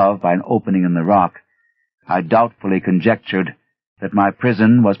directly above by an opening in the rock, I doubtfully conjectured that my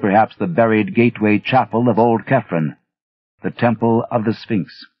prison was perhaps the buried gateway chapel of old Khephren, the temple of the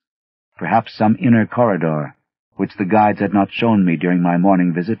Sphinx, perhaps some inner corridor, which the guides had not shown me during my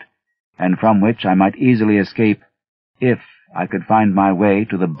morning visit, and from which I might easily escape if I could find my way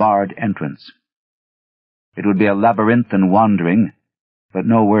to the barred entrance. It would be a labyrinthine wandering, but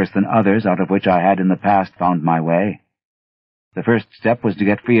no worse than others out of which I had in the past found my way. The first step was to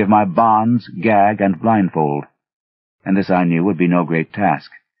get free of my bonds, gag, and blindfold, and this I knew would be no great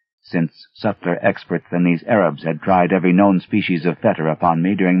task, since subtler experts than these Arabs had tried every known species of fetter upon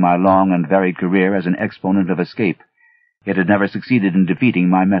me during my long and varied career as an exponent of escape, yet had never succeeded in defeating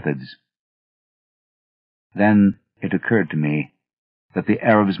my methods. Then it occurred to me that the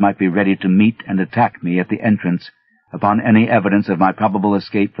Arabs might be ready to meet and attack me at the entrance upon any evidence of my probable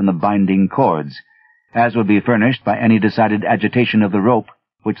escape from the binding cords, as would be furnished by any decided agitation of the rope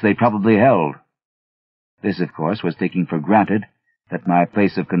which they probably held. This, of course, was taking for granted that my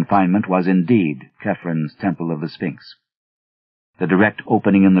place of confinement was indeed Khephrun's Temple of the Sphinx. The direct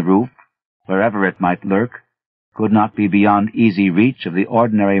opening in the roof, wherever it might lurk, could not be beyond easy reach of the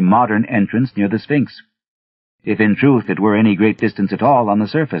ordinary modern entrance near the Sphinx, if in truth it were any great distance at all on the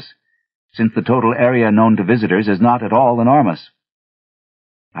surface, since the total area known to visitors is not at all enormous.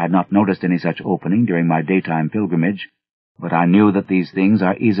 I had not noticed any such opening during my daytime pilgrimage, but I knew that these things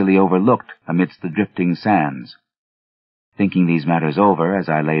are easily overlooked amidst the drifting sands. Thinking these matters over as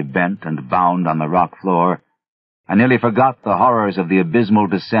I lay bent and bound on the rock floor, I nearly forgot the horrors of the abysmal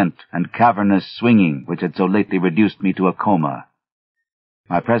descent and cavernous swinging which had so lately reduced me to a coma.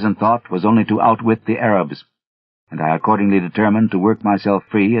 My present thought was only to outwit the Arabs, and I accordingly determined to work myself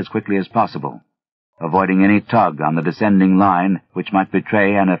free as quickly as possible, avoiding any tug on the descending line which might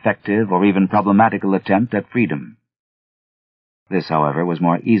betray an effective or even problematical attempt at freedom. This, however, was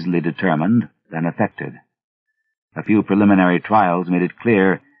more easily determined than effected. A few preliminary trials made it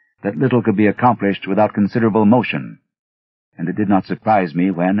clear that little could be accomplished without considerable motion, and it did not surprise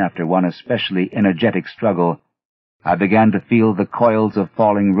me when, after one especially energetic struggle, I began to feel the coils of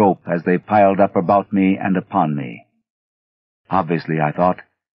falling rope as they piled up about me and upon me. Obviously, I thought,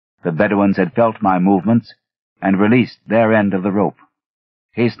 the Bedouins had felt my movements and released their end of the rope,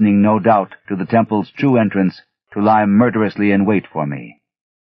 hastening no doubt to the temple's true entrance to lie murderously in wait for me.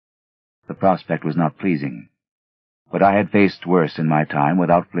 The prospect was not pleasing, but I had faced worse in my time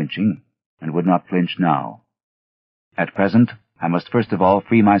without flinching, and would not flinch now. At present, I must first of all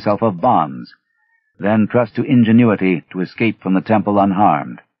free myself of bonds, then trust to ingenuity to escape from the temple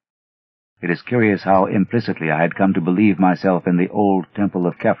unharmed. It is curious how implicitly I had come to believe myself in the old temple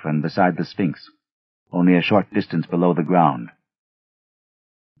of Khephrun beside the Sphinx, only a short distance below the ground.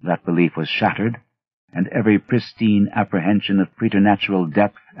 That belief was shattered, and every pristine apprehension of preternatural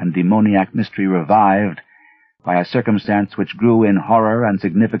depth and demoniac mystery revived by a circumstance which grew in horror and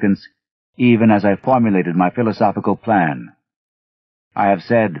significance even as I formulated my philosophical plan. I have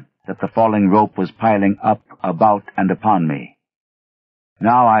said that the falling rope was piling up, about, and upon me.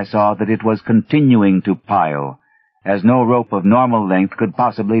 Now I saw that it was continuing to pile, as no rope of normal length could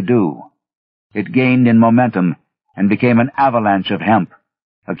possibly do. It gained in momentum and became an avalanche of hemp,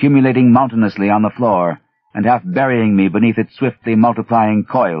 accumulating mountainously on the floor and half burying me beneath its swiftly multiplying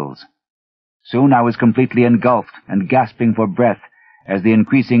coils. Soon I was completely engulfed and gasping for breath as the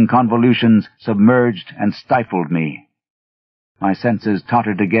increasing convolutions submerged and stifled me. My senses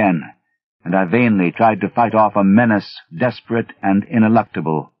tottered again, and I vainly tried to fight off a menace desperate and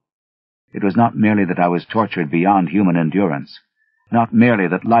ineluctable. It was not merely that I was tortured beyond human endurance, not merely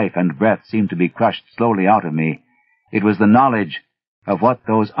that life and breath seemed to be crushed slowly out of me. It was the knowledge of what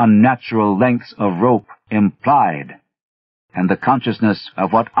those unnatural lengths of rope implied, and the consciousness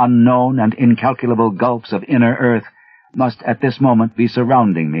of what unknown and incalculable gulfs of inner earth must at this moment be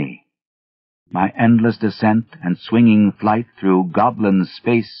surrounding me. My endless descent and swinging flight through goblin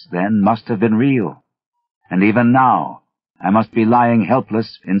space, then, must have been real, and even now I must be lying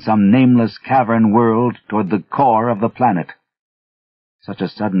helpless in some nameless cavern world toward the core of the planet. Such a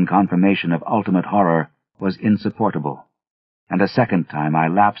sudden confirmation of ultimate horror was insupportable, and a second time I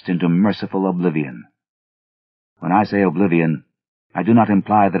lapsed into merciful oblivion. When I say oblivion, I do not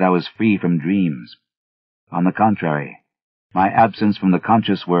imply that I was free from dreams. On the contrary, my absence from the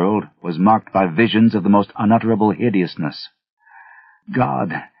conscious world was marked by visions of the most unutterable hideousness.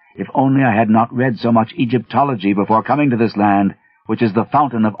 God, if only I had not read so much Egyptology before coming to this land, which is the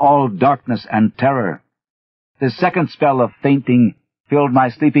fountain of all darkness and terror. This second spell of fainting filled my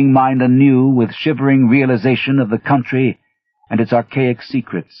sleeping mind anew with shivering realization of the country and its archaic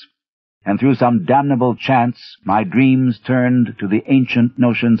secrets, and through some damnable chance my dreams turned to the ancient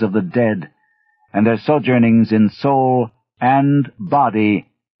notions of the dead, and their sojournings in soul and body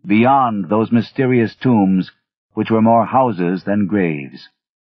beyond those mysterious tombs which were more houses than graves.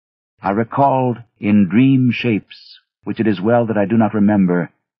 I recalled in dream shapes, which it is well that I do not remember,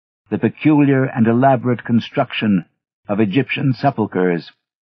 the peculiar and elaborate construction of Egyptian sepulchres,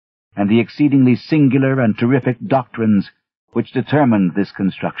 and the exceedingly singular and terrific doctrines which determined this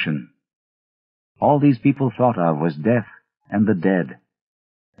construction. All these people thought of was death and the dead.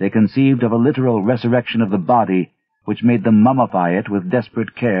 They conceived of a literal resurrection of the body which made them mummify it with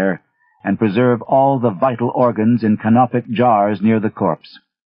desperate care, and preserve all the vital organs in canopic jars near the corpse,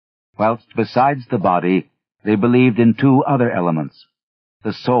 whilst besides the body they believed in two other elements: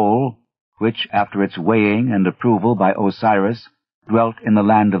 the soul, which, after its weighing and approval by Osiris, dwelt in the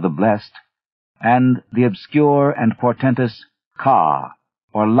land of the blessed, and the obscure and portentous Ka,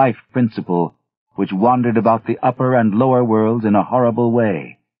 or life principle, which wandered about the upper and lower worlds in a horrible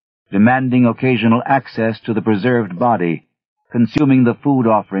way, demanding occasional access to the preserved body, consuming the food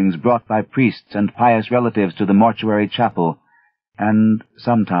offerings brought by priests and pious relatives to the mortuary chapel, and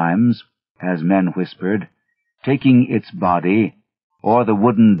sometimes, as men whispered, taking its body, or the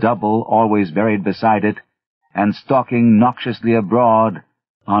wooden double always buried beside it, and stalking noxiously abroad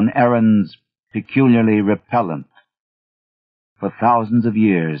on errands peculiarly repellent. For thousands of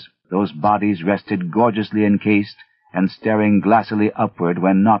years those bodies rested gorgeously encased and staring glassily upward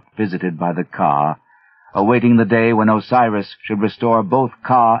when not visited by the Ka, awaiting the day when Osiris should restore both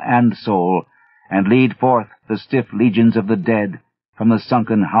Ka and soul, and lead forth the stiff legions of the dead from the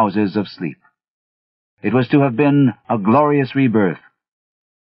sunken houses of sleep. It was to have been a glorious rebirth,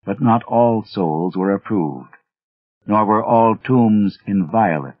 but not all souls were approved, nor were all tombs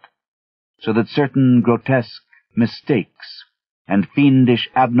inviolate, so that certain grotesque mistakes and fiendish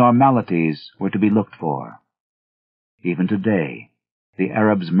abnormalities were to be looked for. Even today, the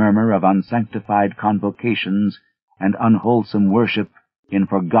Arabs murmur of unsanctified convocations and unwholesome worship in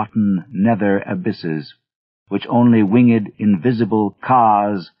forgotten nether abysses, which only winged invisible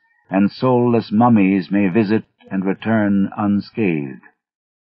Kas and soulless mummies may visit and return unscathed.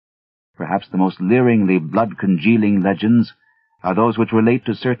 Perhaps the most leeringly blood-congealing legends are those which relate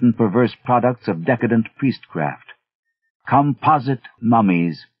to certain perverse products of decadent priestcraft, composite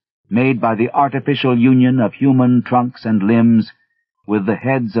mummies made by the artificial union of human trunks and limbs with the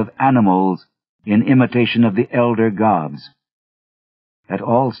heads of animals in imitation of the elder gods. At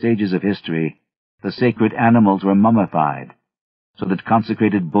all stages of history, the sacred animals were mummified, so that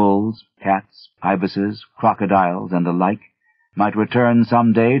consecrated bulls, cats, ibises, crocodiles, and the like might return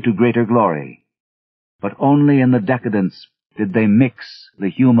some day to greater glory. But only in the decadence did they mix the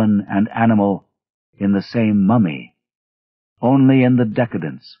human and animal in the same mummy. Only in the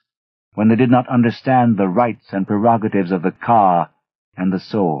decadence, when they did not understand the rights and prerogatives of the Ka and the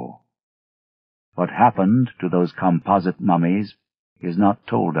soul. What happened to those composite mummies is not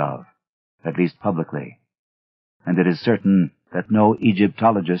told of, at least publicly, and it is certain that no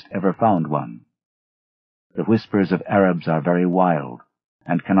Egyptologist ever found one. The whispers of Arabs are very wild,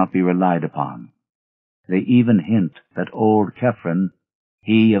 and cannot be relied upon. They even hint that old Khephren,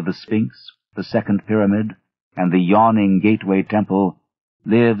 he of the Sphinx, the second pyramid, and the yawning gateway temple,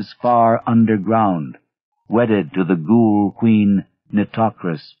 lives far underground, wedded to the ghoul queen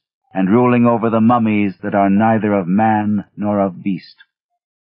Nitocris, and ruling over the mummies that are neither of man nor of beast.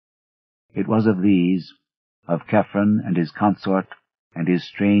 It was of these, of Khephren and his consort, and his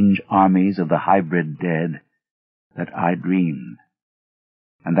strange armies of the hybrid dead, that I dreamed.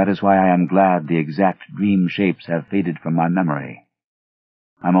 And that is why I am glad the exact dream shapes have faded from my memory.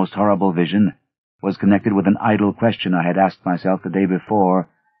 My most horrible vision was connected with an idle question I had asked myself the day before,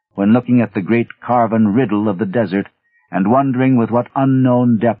 when looking at the great carven riddle of the desert, and wondering with what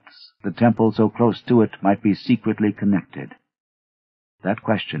unknown depths the temple so close to it might be secretly connected. That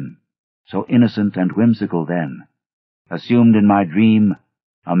question, so innocent and whimsical then, assumed in my dream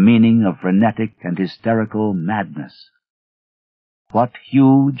a meaning of frenetic and hysterical madness. What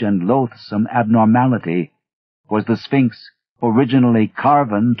huge and loathsome abnormality was the Sphinx originally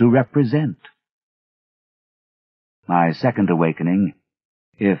carven to represent? My second awakening,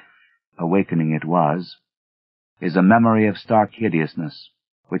 if awakening it was, is a memory of stark hideousness,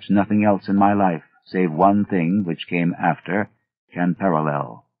 which nothing else in my life, save one thing which came after, can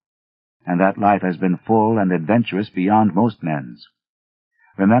parallel. And that life has been full and adventurous beyond most men's.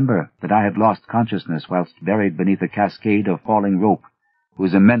 Remember that I had lost consciousness whilst buried beneath a cascade of falling rope,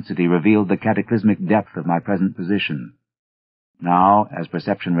 whose immensity revealed the cataclysmic depth of my present position. Now, as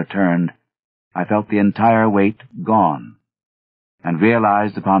perception returned, I felt the entire weight gone, and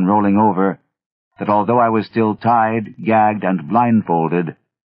realized upon rolling over that although I was still tied, gagged, and blindfolded,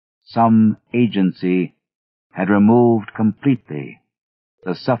 some agency had removed completely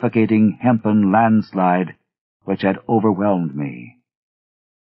the suffocating hempen landslide which had overwhelmed me.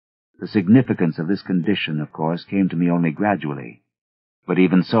 The significance of this condition, of course, came to me only gradually, but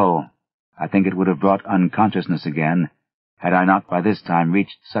even so, I think it would have brought unconsciousness again, had I not by this time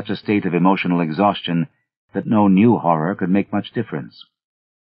reached such a state of emotional exhaustion that no new horror could make much difference.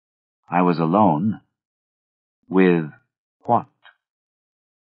 I was alone. With what?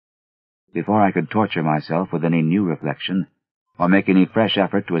 Before I could torture myself with any new reflection, or make any fresh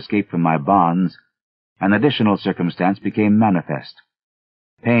effort to escape from my bonds, an additional circumstance became manifest.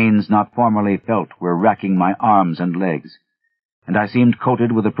 Pains not formerly felt were racking my arms and legs, and I seemed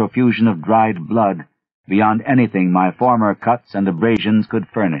coated with a profusion of dried blood beyond anything my former cuts and abrasions could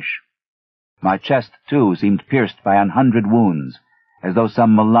furnish. My chest, too, seemed pierced by 100 wounds, as though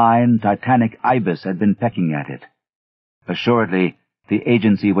some malign, titanic ibis had been pecking at it. Assuredly, the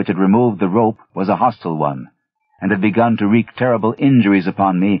agency which had removed the rope was a hostile one, and had begun to wreak terrible injuries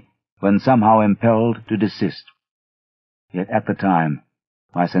upon me when somehow impelled to desist. Yet at the time,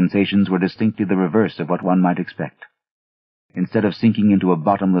 my sensations were distinctly the reverse of what one might expect. Instead of sinking into a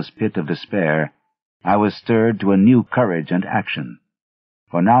bottomless pit of despair, I was stirred to a new courage and action,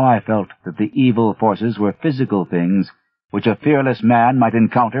 for now I felt that the evil forces were physical things which a fearless man might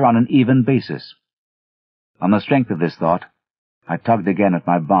encounter on an even basis. On the strength of this thought, I tugged again at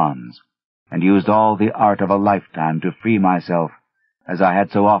my bonds, and used all the art of a lifetime to free myself, as I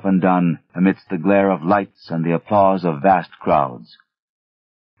had so often done amidst the glare of lights and the applause of vast crowds.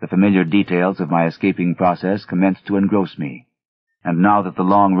 The familiar details of my escaping process commenced to engross me, and now that the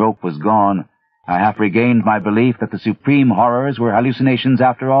long rope was gone, I half regained my belief that the supreme horrors were hallucinations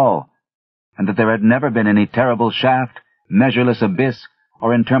after all, and that there had never been any terrible shaft, measureless abyss,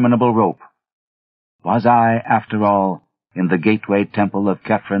 or interminable rope. Was I, after all, in the gateway temple of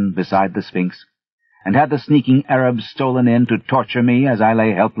Khephren beside the Sphinx, and had the sneaking Arabs stolen in to torture me as I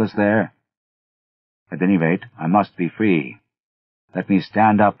lay helpless there? At any rate, I must be free. Let me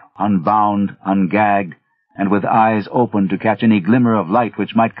stand up, unbound, ungagged, and with eyes open to catch any glimmer of light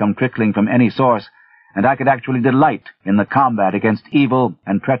which might come trickling from any source, and I could actually delight in the combat against evil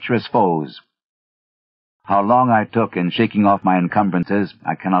and treacherous foes. How long I took in shaking off my encumbrances,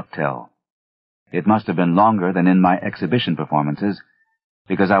 I cannot tell. It must have been longer than in my exhibition performances,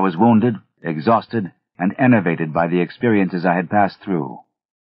 because I was wounded, exhausted, and enervated by the experiences I had passed through.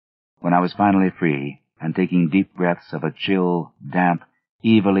 When I was finally free, and taking deep breaths of a chill, damp,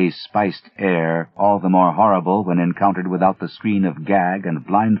 evilly spiced air, all the more horrible when encountered without the screen of gag and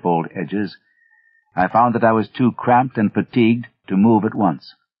blindfold edges, I found that I was too cramped and fatigued to move at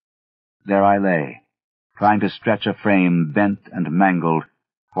once. There I lay, trying to stretch a frame bent and mangled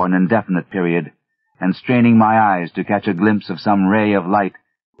for an indefinite period, and straining my eyes to catch a glimpse of some ray of light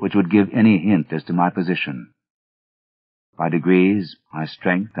which would give any hint as to my position. By degrees, my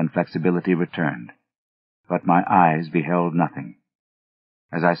strength and flexibility returned, but my eyes beheld nothing.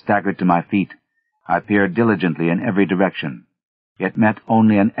 As I staggered to my feet, I peered diligently in every direction, yet met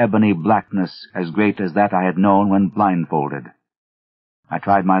only an ebony blackness as great as that I had known when blindfolded. I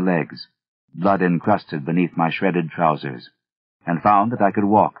tried my legs, blood encrusted beneath my shredded trousers, and found that I could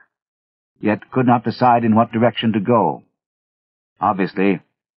walk, yet could not decide in what direction to go. Obviously,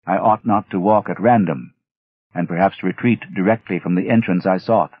 I ought not to walk at random, and perhaps retreat directly from the entrance I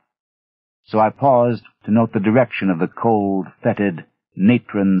sought. So I paused to note the direction of the cold, fetid,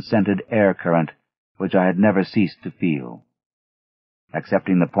 natron-scented air current which I had never ceased to feel.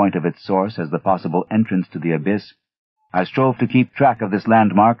 Accepting the point of its source as the possible entrance to the abyss, I strove to keep track of this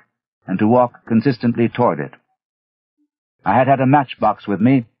landmark and to walk consistently toward it. I had had a matchbox with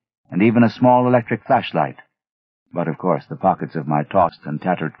me, and even a small electric flashlight, but of course the pockets of my tossed and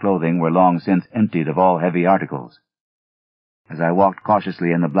tattered clothing were long since emptied of all heavy articles. As I walked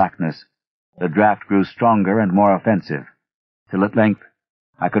cautiously in the blackness, the draught grew stronger and more offensive, till at length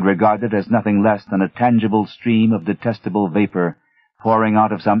I could regard it as nothing less than a tangible stream of detestable vapor pouring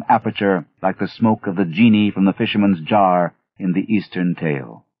out of some aperture like the smoke of the genie from the fisherman's jar in the Eastern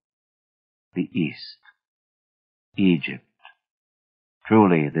tale. The East. Egypt.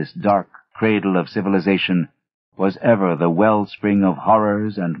 Truly, this dark cradle of civilization was ever the wellspring of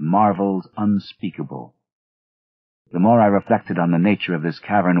horrors and marvels unspeakable. The more I reflected on the nature of this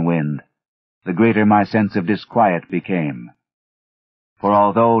cavern wind, the greater my sense of disquiet became. For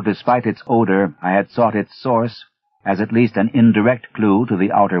although, despite its odor, I had sought its source as at least an indirect clue to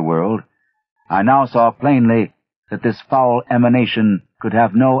the outer world, I now saw plainly that this foul emanation could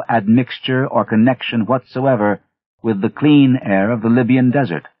have no admixture or connection whatsoever with the clean air of the Libyan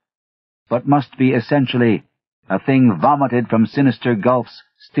desert, but must be essentially a thing vomited from sinister gulfs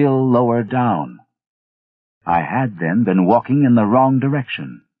still lower down. I had then been walking in the wrong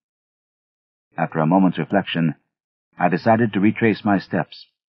direction. After a moment's reflection, I decided to retrace my steps.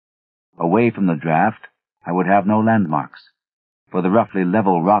 Away from the draught, I would have no landmarks, for the roughly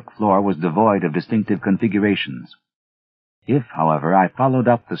level rock floor was devoid of distinctive configurations. If, however, I followed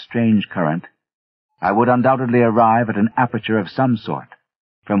up the strange current, I would undoubtedly arrive at an aperture of some sort,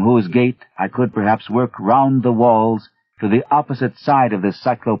 from whose gate I could perhaps work round the walls to the opposite side of this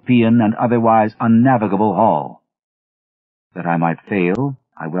cyclopean and otherwise unnavigable hall. That I might fail,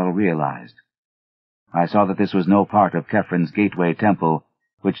 I well realized. I saw that this was no part of Kefren's gateway temple,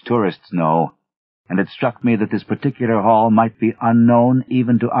 which tourists know, and it struck me that this particular hall might be unknown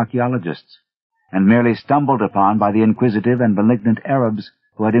even to archaeologists, and merely stumbled upon by the inquisitive and malignant Arabs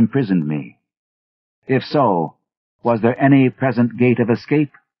who had imprisoned me. If so, was there any present gate of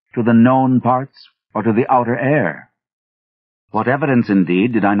escape to the known parts or to the outer air? What evidence,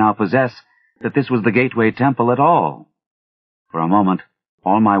 indeed, did I now possess that this was the gateway temple at all? For a moment,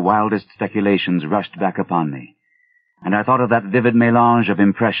 all my wildest speculations rushed back upon me, and I thought of that vivid mélange of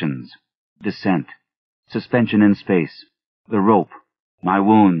impressions, descent, suspension in space, the rope, my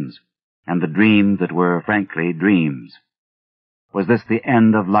wounds, and the dreams that were, frankly, dreams. Was this the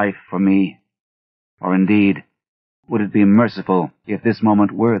end of life for me? Or indeed, would it be merciful if this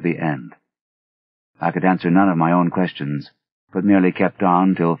moment were the end? I could answer none of my own questions, but merely kept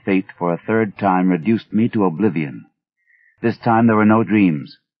on till fate for a third time reduced me to oblivion. This time there were no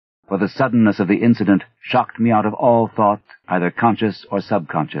dreams, for the suddenness of the incident shocked me out of all thought, either conscious or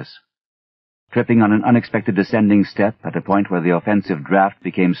subconscious. Tripping on an unexpected descending step at a point where the offensive draft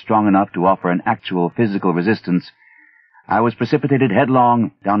became strong enough to offer an actual physical resistance, I was precipitated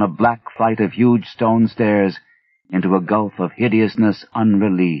headlong down a black flight of huge stone stairs into a gulf of hideousness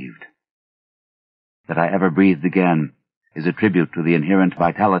unrelieved. That I ever breathed again is a tribute to the inherent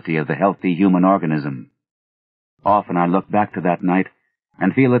vitality of the healthy human organism. Often I look back to that night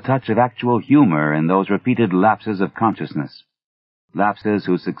and feel a touch of actual humor in those repeated lapses of consciousness, lapses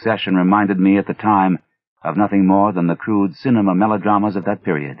whose succession reminded me at the time of nothing more than the crude cinema melodramas of that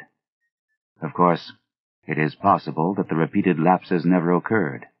period. Of course, it is possible that the repeated lapses never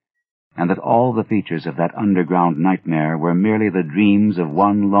occurred, and that all the features of that underground nightmare were merely the dreams of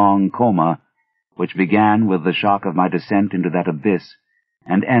one long coma, which began with the shock of my descent into that abyss,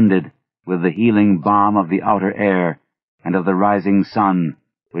 and ended with the healing balm of the outer air and of the rising sun,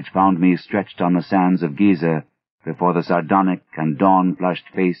 which found me stretched on the sands of Giza before the sardonic and dawn-flushed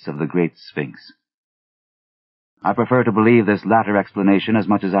face of the great Sphinx. I prefer to believe this latter explanation as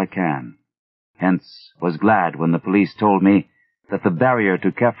much as I can. Hence was glad when the police told me that the barrier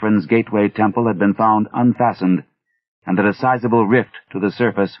to Kefren's gateway temple had been found unfastened, and that a sizable rift to the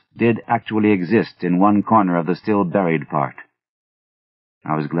surface did actually exist in one corner of the still buried part.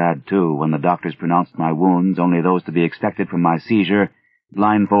 I was glad, too, when the doctors pronounced my wounds only those to be expected from my seizure,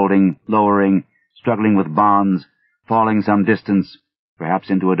 blindfolding, lowering, struggling with bonds, falling some distance, perhaps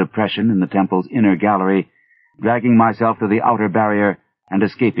into a depression in the temple's inner gallery, dragging myself to the outer barrier and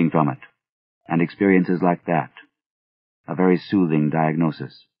escaping from it, and experiences like that. A very soothing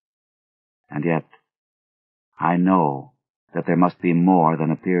diagnosis. And yet, I know that there must be more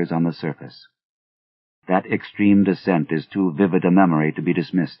than appears on the surface. That extreme descent is too vivid a memory to be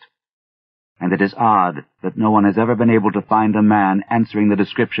dismissed, and it is odd that no one has ever been able to find a man answering the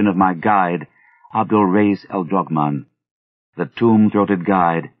description of my guide, Abdul Reis el-Drogman, the tomb-throated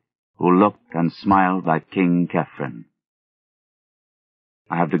guide who looked and smiled like King Kefren.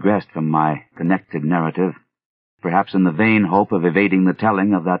 I have digressed from my connected narrative, perhaps in the vain hope of evading the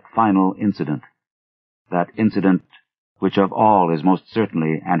telling of that final incident, that incident which of all is most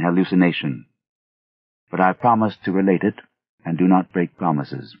certainly an hallucination. But I promise to relate it, and do not break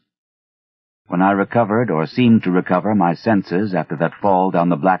promises. When I recovered, or seemed to recover, my senses after that fall down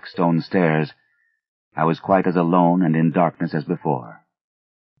the black stone stairs, I was quite as alone and in darkness as before.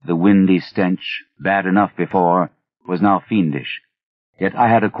 The windy stench, bad enough before, was now fiendish, yet I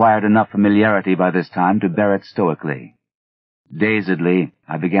had acquired enough familiarity by this time to bear it stoically. Dazedly,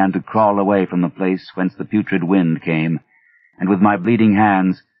 I began to crawl away from the place whence the putrid wind came, and with my bleeding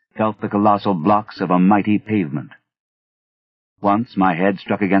hands felt the colossal blocks of a mighty pavement. Once my head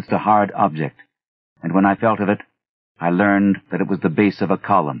struck against a hard object, and when I felt of it, I learned that it was the base of a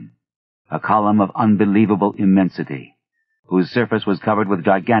column of unbelievable immensity, whose surface was covered with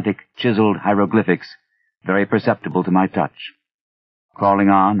gigantic, chiseled hieroglyphics, very perceptible to my touch. Crawling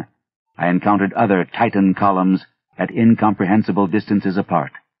on, I encountered other Titan columns at incomprehensible distances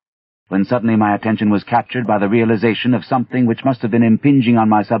apart, when suddenly my attention was captured by the realization of something which must have been impinging on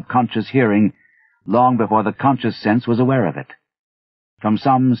my subconscious hearing long before the conscious sense was aware of it. From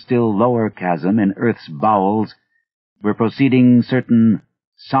some still lower chasm in Earth's bowels were proceeding certain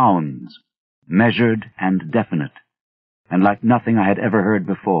sounds, measured and definite, and like nothing I had ever heard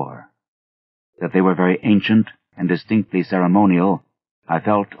before. That they were very ancient and distinctly ceremonial, I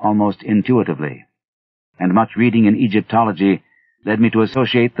felt almost intuitively, and much reading in Egyptology led me to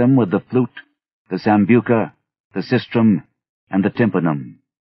associate them with the flute, the sambuca, the sistrum, and the tympanum.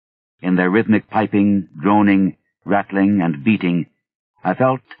 In their rhythmic piping, droning, rattling and beating, I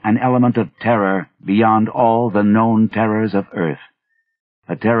felt an element of terror beyond all the known terrors of earth,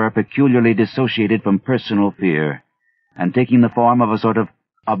 a terror peculiarly dissociated from personal fear, and taking the form of a sort of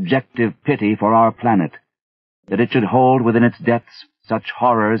objective pity for our planet, that it should hold within its depths such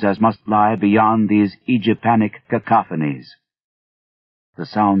horrors as must lie beyond these Egyptanic cacophonies. The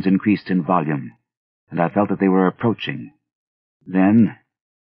sounds increased in volume, and I felt that they were approaching. Then,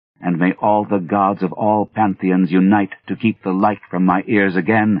 and may all the gods of all pantheons unite to keep the light from my ears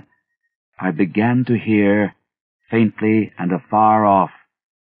again, I began to hear, faintly and afar off,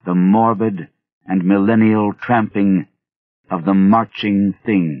 the morbid and millennial tramping of the marching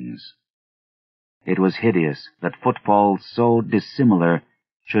things. It was hideous that footfalls so dissimilar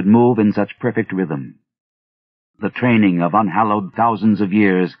should move in such perfect rhythm. The training of unhallowed thousands of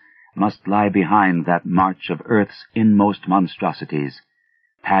years must lie behind that march of earth's inmost monstrosities,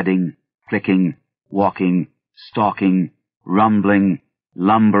 padding, clicking, walking, stalking, rumbling,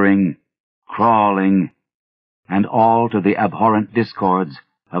 lumbering, crawling, and all to the abhorrent discords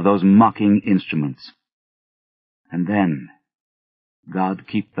of those mocking instruments. And then, God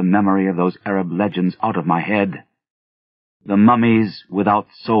keep the memory of those Arab legends out of my head, the mummies without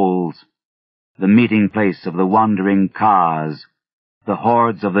souls, the meeting place of the wandering Kas, the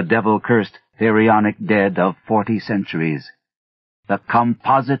hordes of the devil-cursed pharaonic dead of 40 centuries, the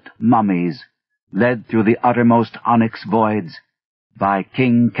composite mummies led through the uttermost onyx voids by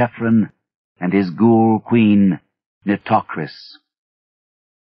King Khephren and his ghoul queen Nitocris.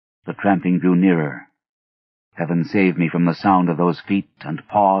 The tramping drew nearer. Heaven save me from the sound of those feet and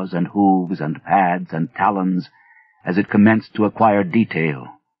paws and hooves and pads and talons as it commenced to acquire detail.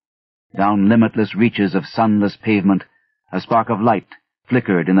 Down limitless reaches of sunless pavement a spark of light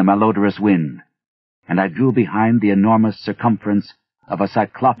flickered in the malodorous wind, and I drew behind the enormous circumference of a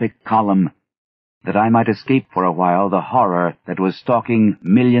cyclopic column that I might escape for a while the horror that was stalking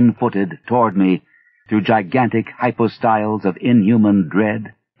million-footed toward me through gigantic hypostyles of inhuman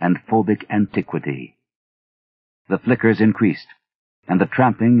dread and phobic antiquity. The flickers increased, and the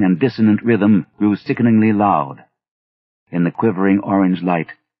tramping and dissonant rhythm grew sickeningly loud. In the quivering orange light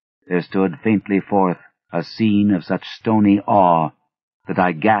there stood faintly forth a scene of such stony awe that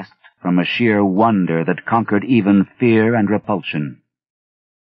I gasped from a sheer wonder that conquered even fear and repulsion.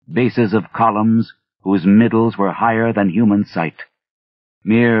 Bases of columns whose middles were higher than human sight,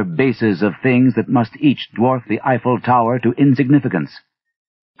 mere bases of things that must each dwarf the Eiffel Tower to insignificance,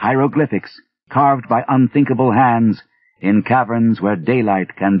 hieroglyphics carved by unthinkable hands in caverns where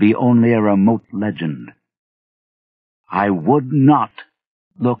daylight can be only a remote legend. I would not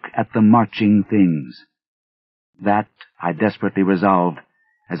look at the marching things. That I desperately resolved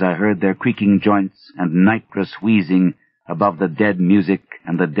as I heard their creaking joints and nitrous wheezing above the dead music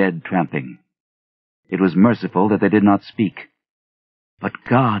and the dead tramping. It was merciful that they did not speak. But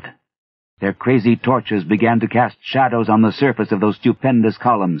God, their crazy torches began to cast shadows on the surface of those stupendous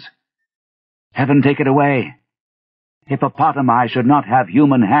columns. Heaven take it away! Hippopotami should not have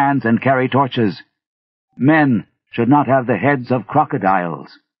human hands and carry torches. Men should not have the heads of crocodiles.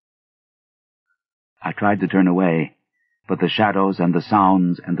 I tried to turn away, but the shadows and the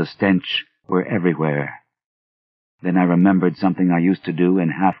sounds and the stench were everywhere. Then I remembered something I used to do in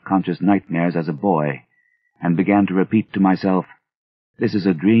half-conscious nightmares as a boy, and began to repeat to myself, "This is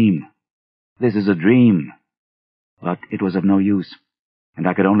a dream. This is a dream." But it was of no use, and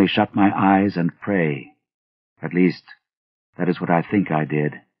I could only shut my eyes and pray. At least, that is what I think I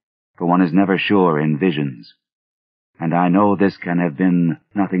did, for one is never sure in visions. And I know this can have been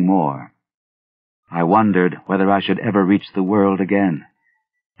nothing more. I wondered whether I should ever reach the world again,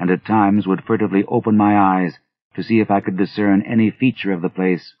 and at times would furtively open my eyes to see if I could discern any feature of the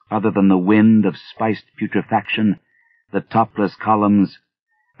place other than the wind of spiced putrefaction, the topless columns,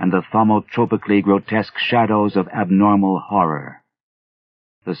 and the thaumatropically grotesque shadows of abnormal horror.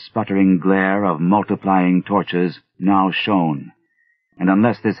 The sputtering glare of multiplying torches now shone, and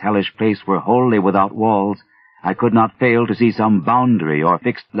unless this hellish place were wholly without walls, I could not fail to see some boundary or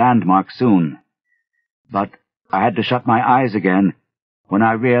fixed landmark soon. But I had to shut my eyes again when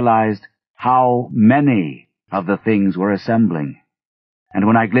I realized how many of the things were assembling, and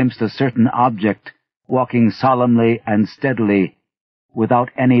when I glimpsed a certain object walking solemnly and steadily without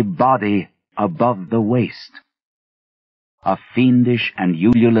any body above the waist. A fiendish and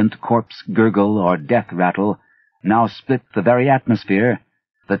ululent corpse gurgle or death rattle now split the very atmosphere,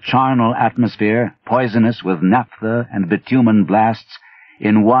 the charnel atmosphere, poisonous with naphtha and bitumen blasts,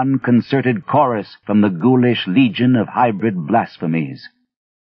 in one concerted chorus from the ghoulish legion of hybrid blasphemies.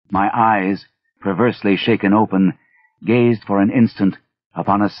 My eyes, perversely shaken open, gazed for an instant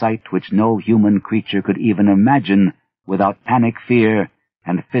upon a sight which no human creature could even imagine without panic fear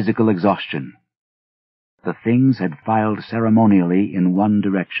and physical exhaustion. The things had filed ceremonially in one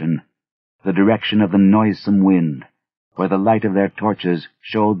direction, the direction of the noisome wind, where the light of their torches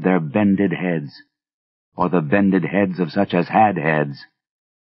showed their bended heads, or the bended heads of such as had heads.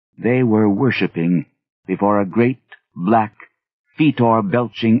 They were worshipping before a great, black,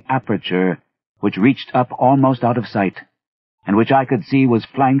 fetor-belching aperture which reached up almost out of sight, and which I could see was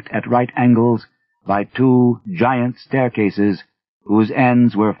flanked at right angles by two giant staircases whose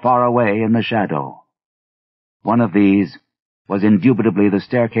ends were far away in the shadow. One of these was indubitably the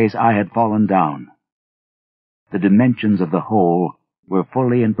staircase I had fallen down. The dimensions of the whole were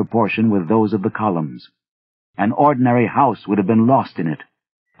fully in proportion with those of the columns. An ordinary house would have been lost in it,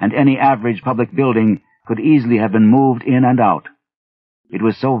 and any average public building could easily have been moved in and out. It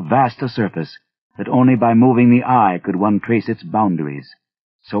was so vast a surface that only by moving the eye could one trace its boundaries,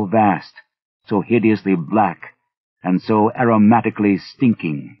 so vast, so hideously black, and so aromatically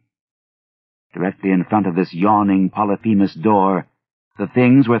stinking. Directly in front of this yawning Polyphemus door, the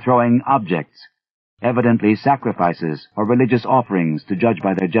things were throwing objects, evidently sacrifices or religious offerings to judge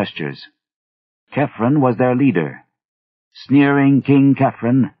by their gestures. Kephren was their leader, sneering King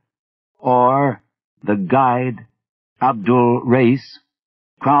Kephren, or the guide, Abdul Reis,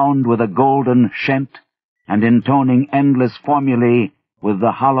 crowned with a golden shent and intoning endless formulae with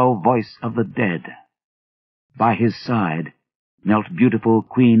the hollow voice of the dead. By his side knelt beautiful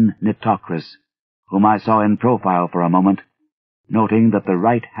Queen Nitocris, whom I saw in profile for a moment, noting that the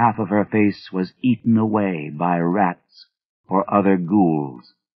right half of her face was eaten away by rats or other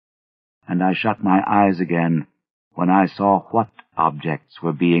ghouls, and I shut my eyes again when I saw what objects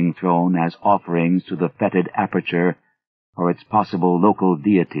were being thrown as offerings to the fetid aperture or its possible local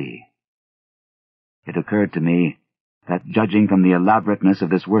deity. It occurred to me that, judging from the elaborateness of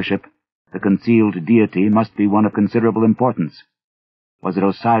this worship, the concealed deity must be one of considerable importance. Was it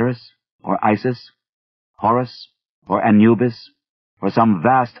Osiris, or Isis, Horus, or Anubis, or some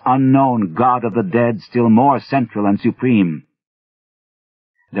vast unknown god of the dead still more central and supreme?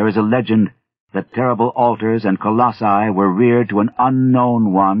 There is a legend that terrible altars and colossi were reared to an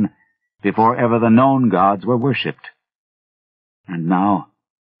unknown one before ever the known gods were worshipped. And now,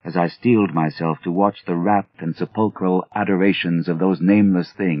 as I steeled myself to watch the rapt and sepulchral adorations of those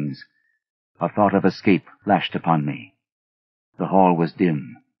nameless things, a thought of escape flashed upon me. The hall was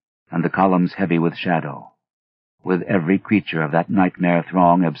dim, and the columns heavy with shadow. With every creature of that nightmare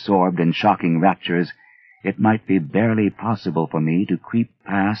throng absorbed in shocking raptures, it might be barely possible for me to creep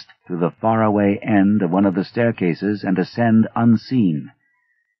past to the faraway end of one of the staircases and ascend unseen,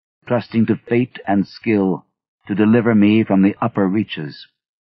 trusting to fate and skill to deliver me from the upper reaches.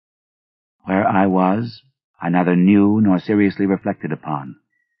 Where I was, I neither knew nor seriously reflected upon,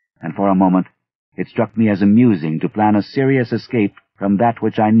 and for a moment it struck me as amusing to plan a serious escape from that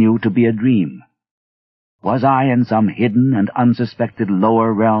which I knew to be a dream. Was I in some hidden and unsuspected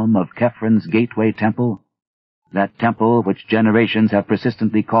lower realm of Kephren's gateway temple, that temple which generations have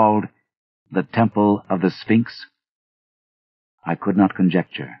persistently called the Temple of the Sphinx? I could not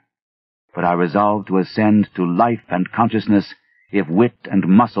conjecture, but I resolved to ascend to life and consciousness if wit and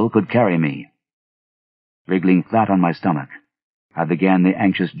muscle could carry me. Wriggling flat on my stomach, I began the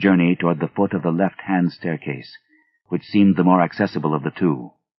anxious journey toward the foot of the left-hand staircase, which seemed the more accessible of the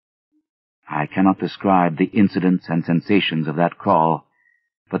two. I cannot describe the incidents and sensations of that crawl,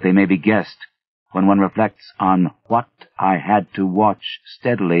 but they may be guessed when one reflects on what I had to watch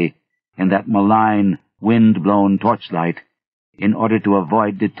steadily in that malign, wind-blown torchlight in order to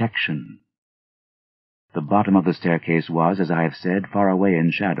avoid detection. The bottom of the staircase was, as I have said, far away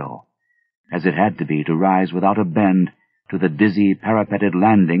in shadow, as it had to be to rise without a bend to the dizzy parapeted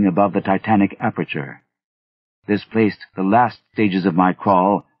landing above the titanic aperture. This placed the last stages of my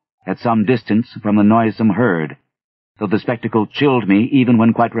crawl at some distance from the noisome herd, though the spectacle chilled me even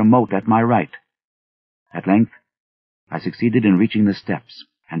when quite remote at my right. At length, I succeeded in reaching the steps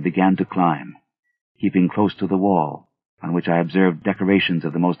and began to climb, keeping close to the wall, on which I observed decorations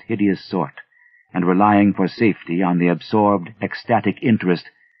of the most hideous sort, and relying for safety on the absorbed, ecstatic interest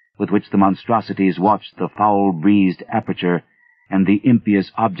with which the monstrosities watched the foul-breezed aperture and the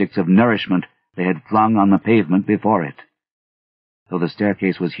impious objects of nourishment they had flung on the pavement before it. Though the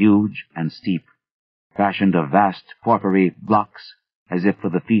staircase was huge and steep, fashioned of vast porphyry blocks as if for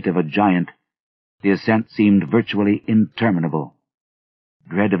the feet of a giant, the ascent seemed virtually interminable.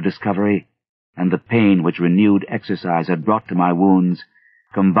 Dread of discovery and the pain which renewed exercise had brought to my wounds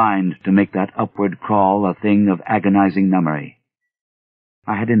combined to make that upward crawl a thing of agonizing memory.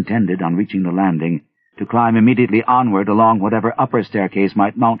 I had intended, on reaching the landing, to climb immediately onward along whatever upper staircase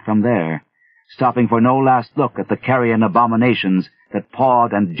might mount from there, stopping for no last look at the carrion abominations that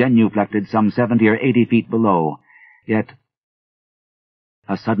pawed and genuflected some 70 or 80 feet below. Yet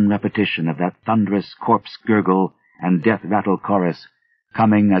a sudden repetition of that thunderous corpse gurgle and death rattle chorus,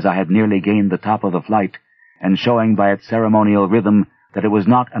 coming as I had nearly gained the top of the flight, and showing by its ceremonial rhythm that it was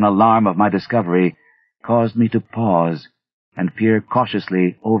not an alarm of my discovery, caused me to pause and peer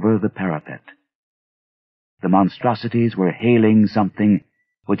cautiously over the parapet. The monstrosities were hailing something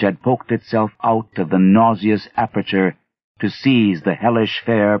which had poked itself out of the nauseous aperture to seize the hellish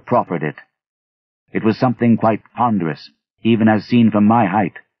fare proffered it. It was something quite ponderous, even as seen from my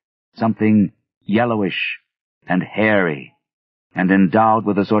height, something yellowish and hairy, and endowed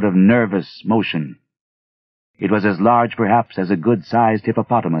with a sort of nervous motion. It was as large, perhaps, as a good-sized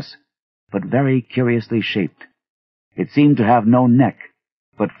hippopotamus, but very curiously shaped. It seemed to have no neck,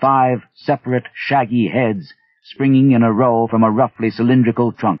 but 5 separate shaggy heads springing in a row from a roughly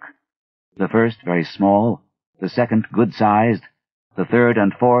cylindrical trunk. The first very small, the second good-sized, the third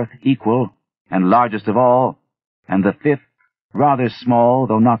and fourth equal, and largest of all, and the fifth rather small,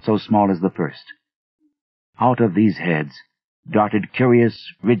 though not so small as the first. Out of these heads darted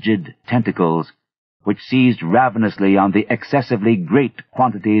curious, rigid tentacles, which seized ravenously on the excessively great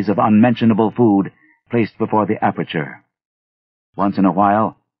quantities of unmentionable food placed before the aperture. Once in a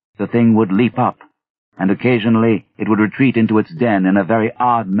while, the thing would leap up, and occasionally it would retreat into its den in a very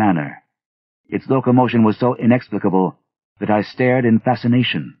odd manner. Its locomotion was so inexplicable that I stared in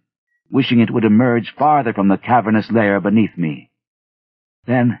fascination, wishing it would emerge farther from the cavernous lair beneath me.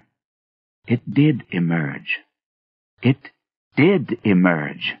 Then it did emerge. It did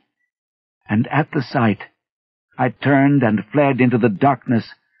emerge. And at the sight, I turned and fled into the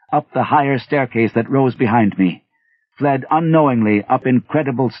darkness up the higher staircase that rose behind me, fled unknowingly up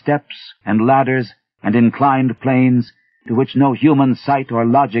incredible steps and ladders and inclined planes to which no human sight or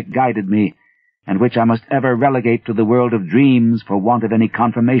logic guided me, and which I must ever relegate to the world of dreams for want of any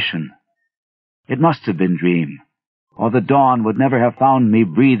confirmation. It must have been dream, or the dawn would never have found me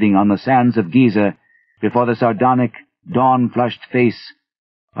breathing on the sands of Giza before the sardonic, dawn-flushed face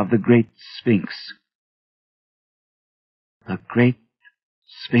of the great Sphinx. The great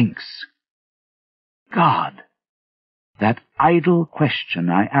Sphinx. God! That idle question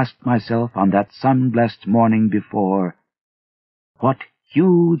I asked myself on that sun-blessed morning before. What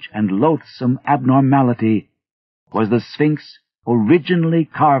huge and loathsome abnormality was the Sphinx originally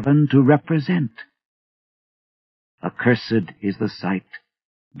carven to represent? Accursed is the sight,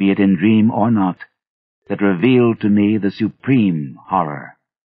 be it in dream or not, that revealed to me the supreme horror,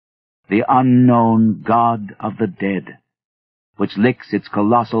 the unknown God of the dead, which licks its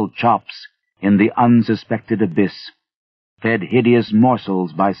colossal chops in the unsuspected abyss, fed hideous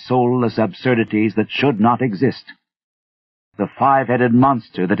morsels by soulless absurdities that should not exist. The 5-headed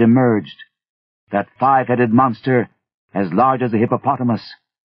monster that emerged, that 5-headed monster as large as a hippopotamus,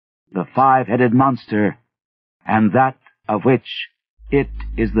 the 5-headed monster, and that of which it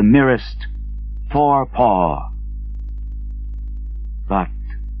is the merest forepaw. But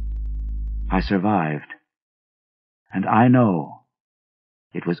I survived, and I know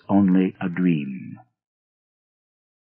it was only a dream.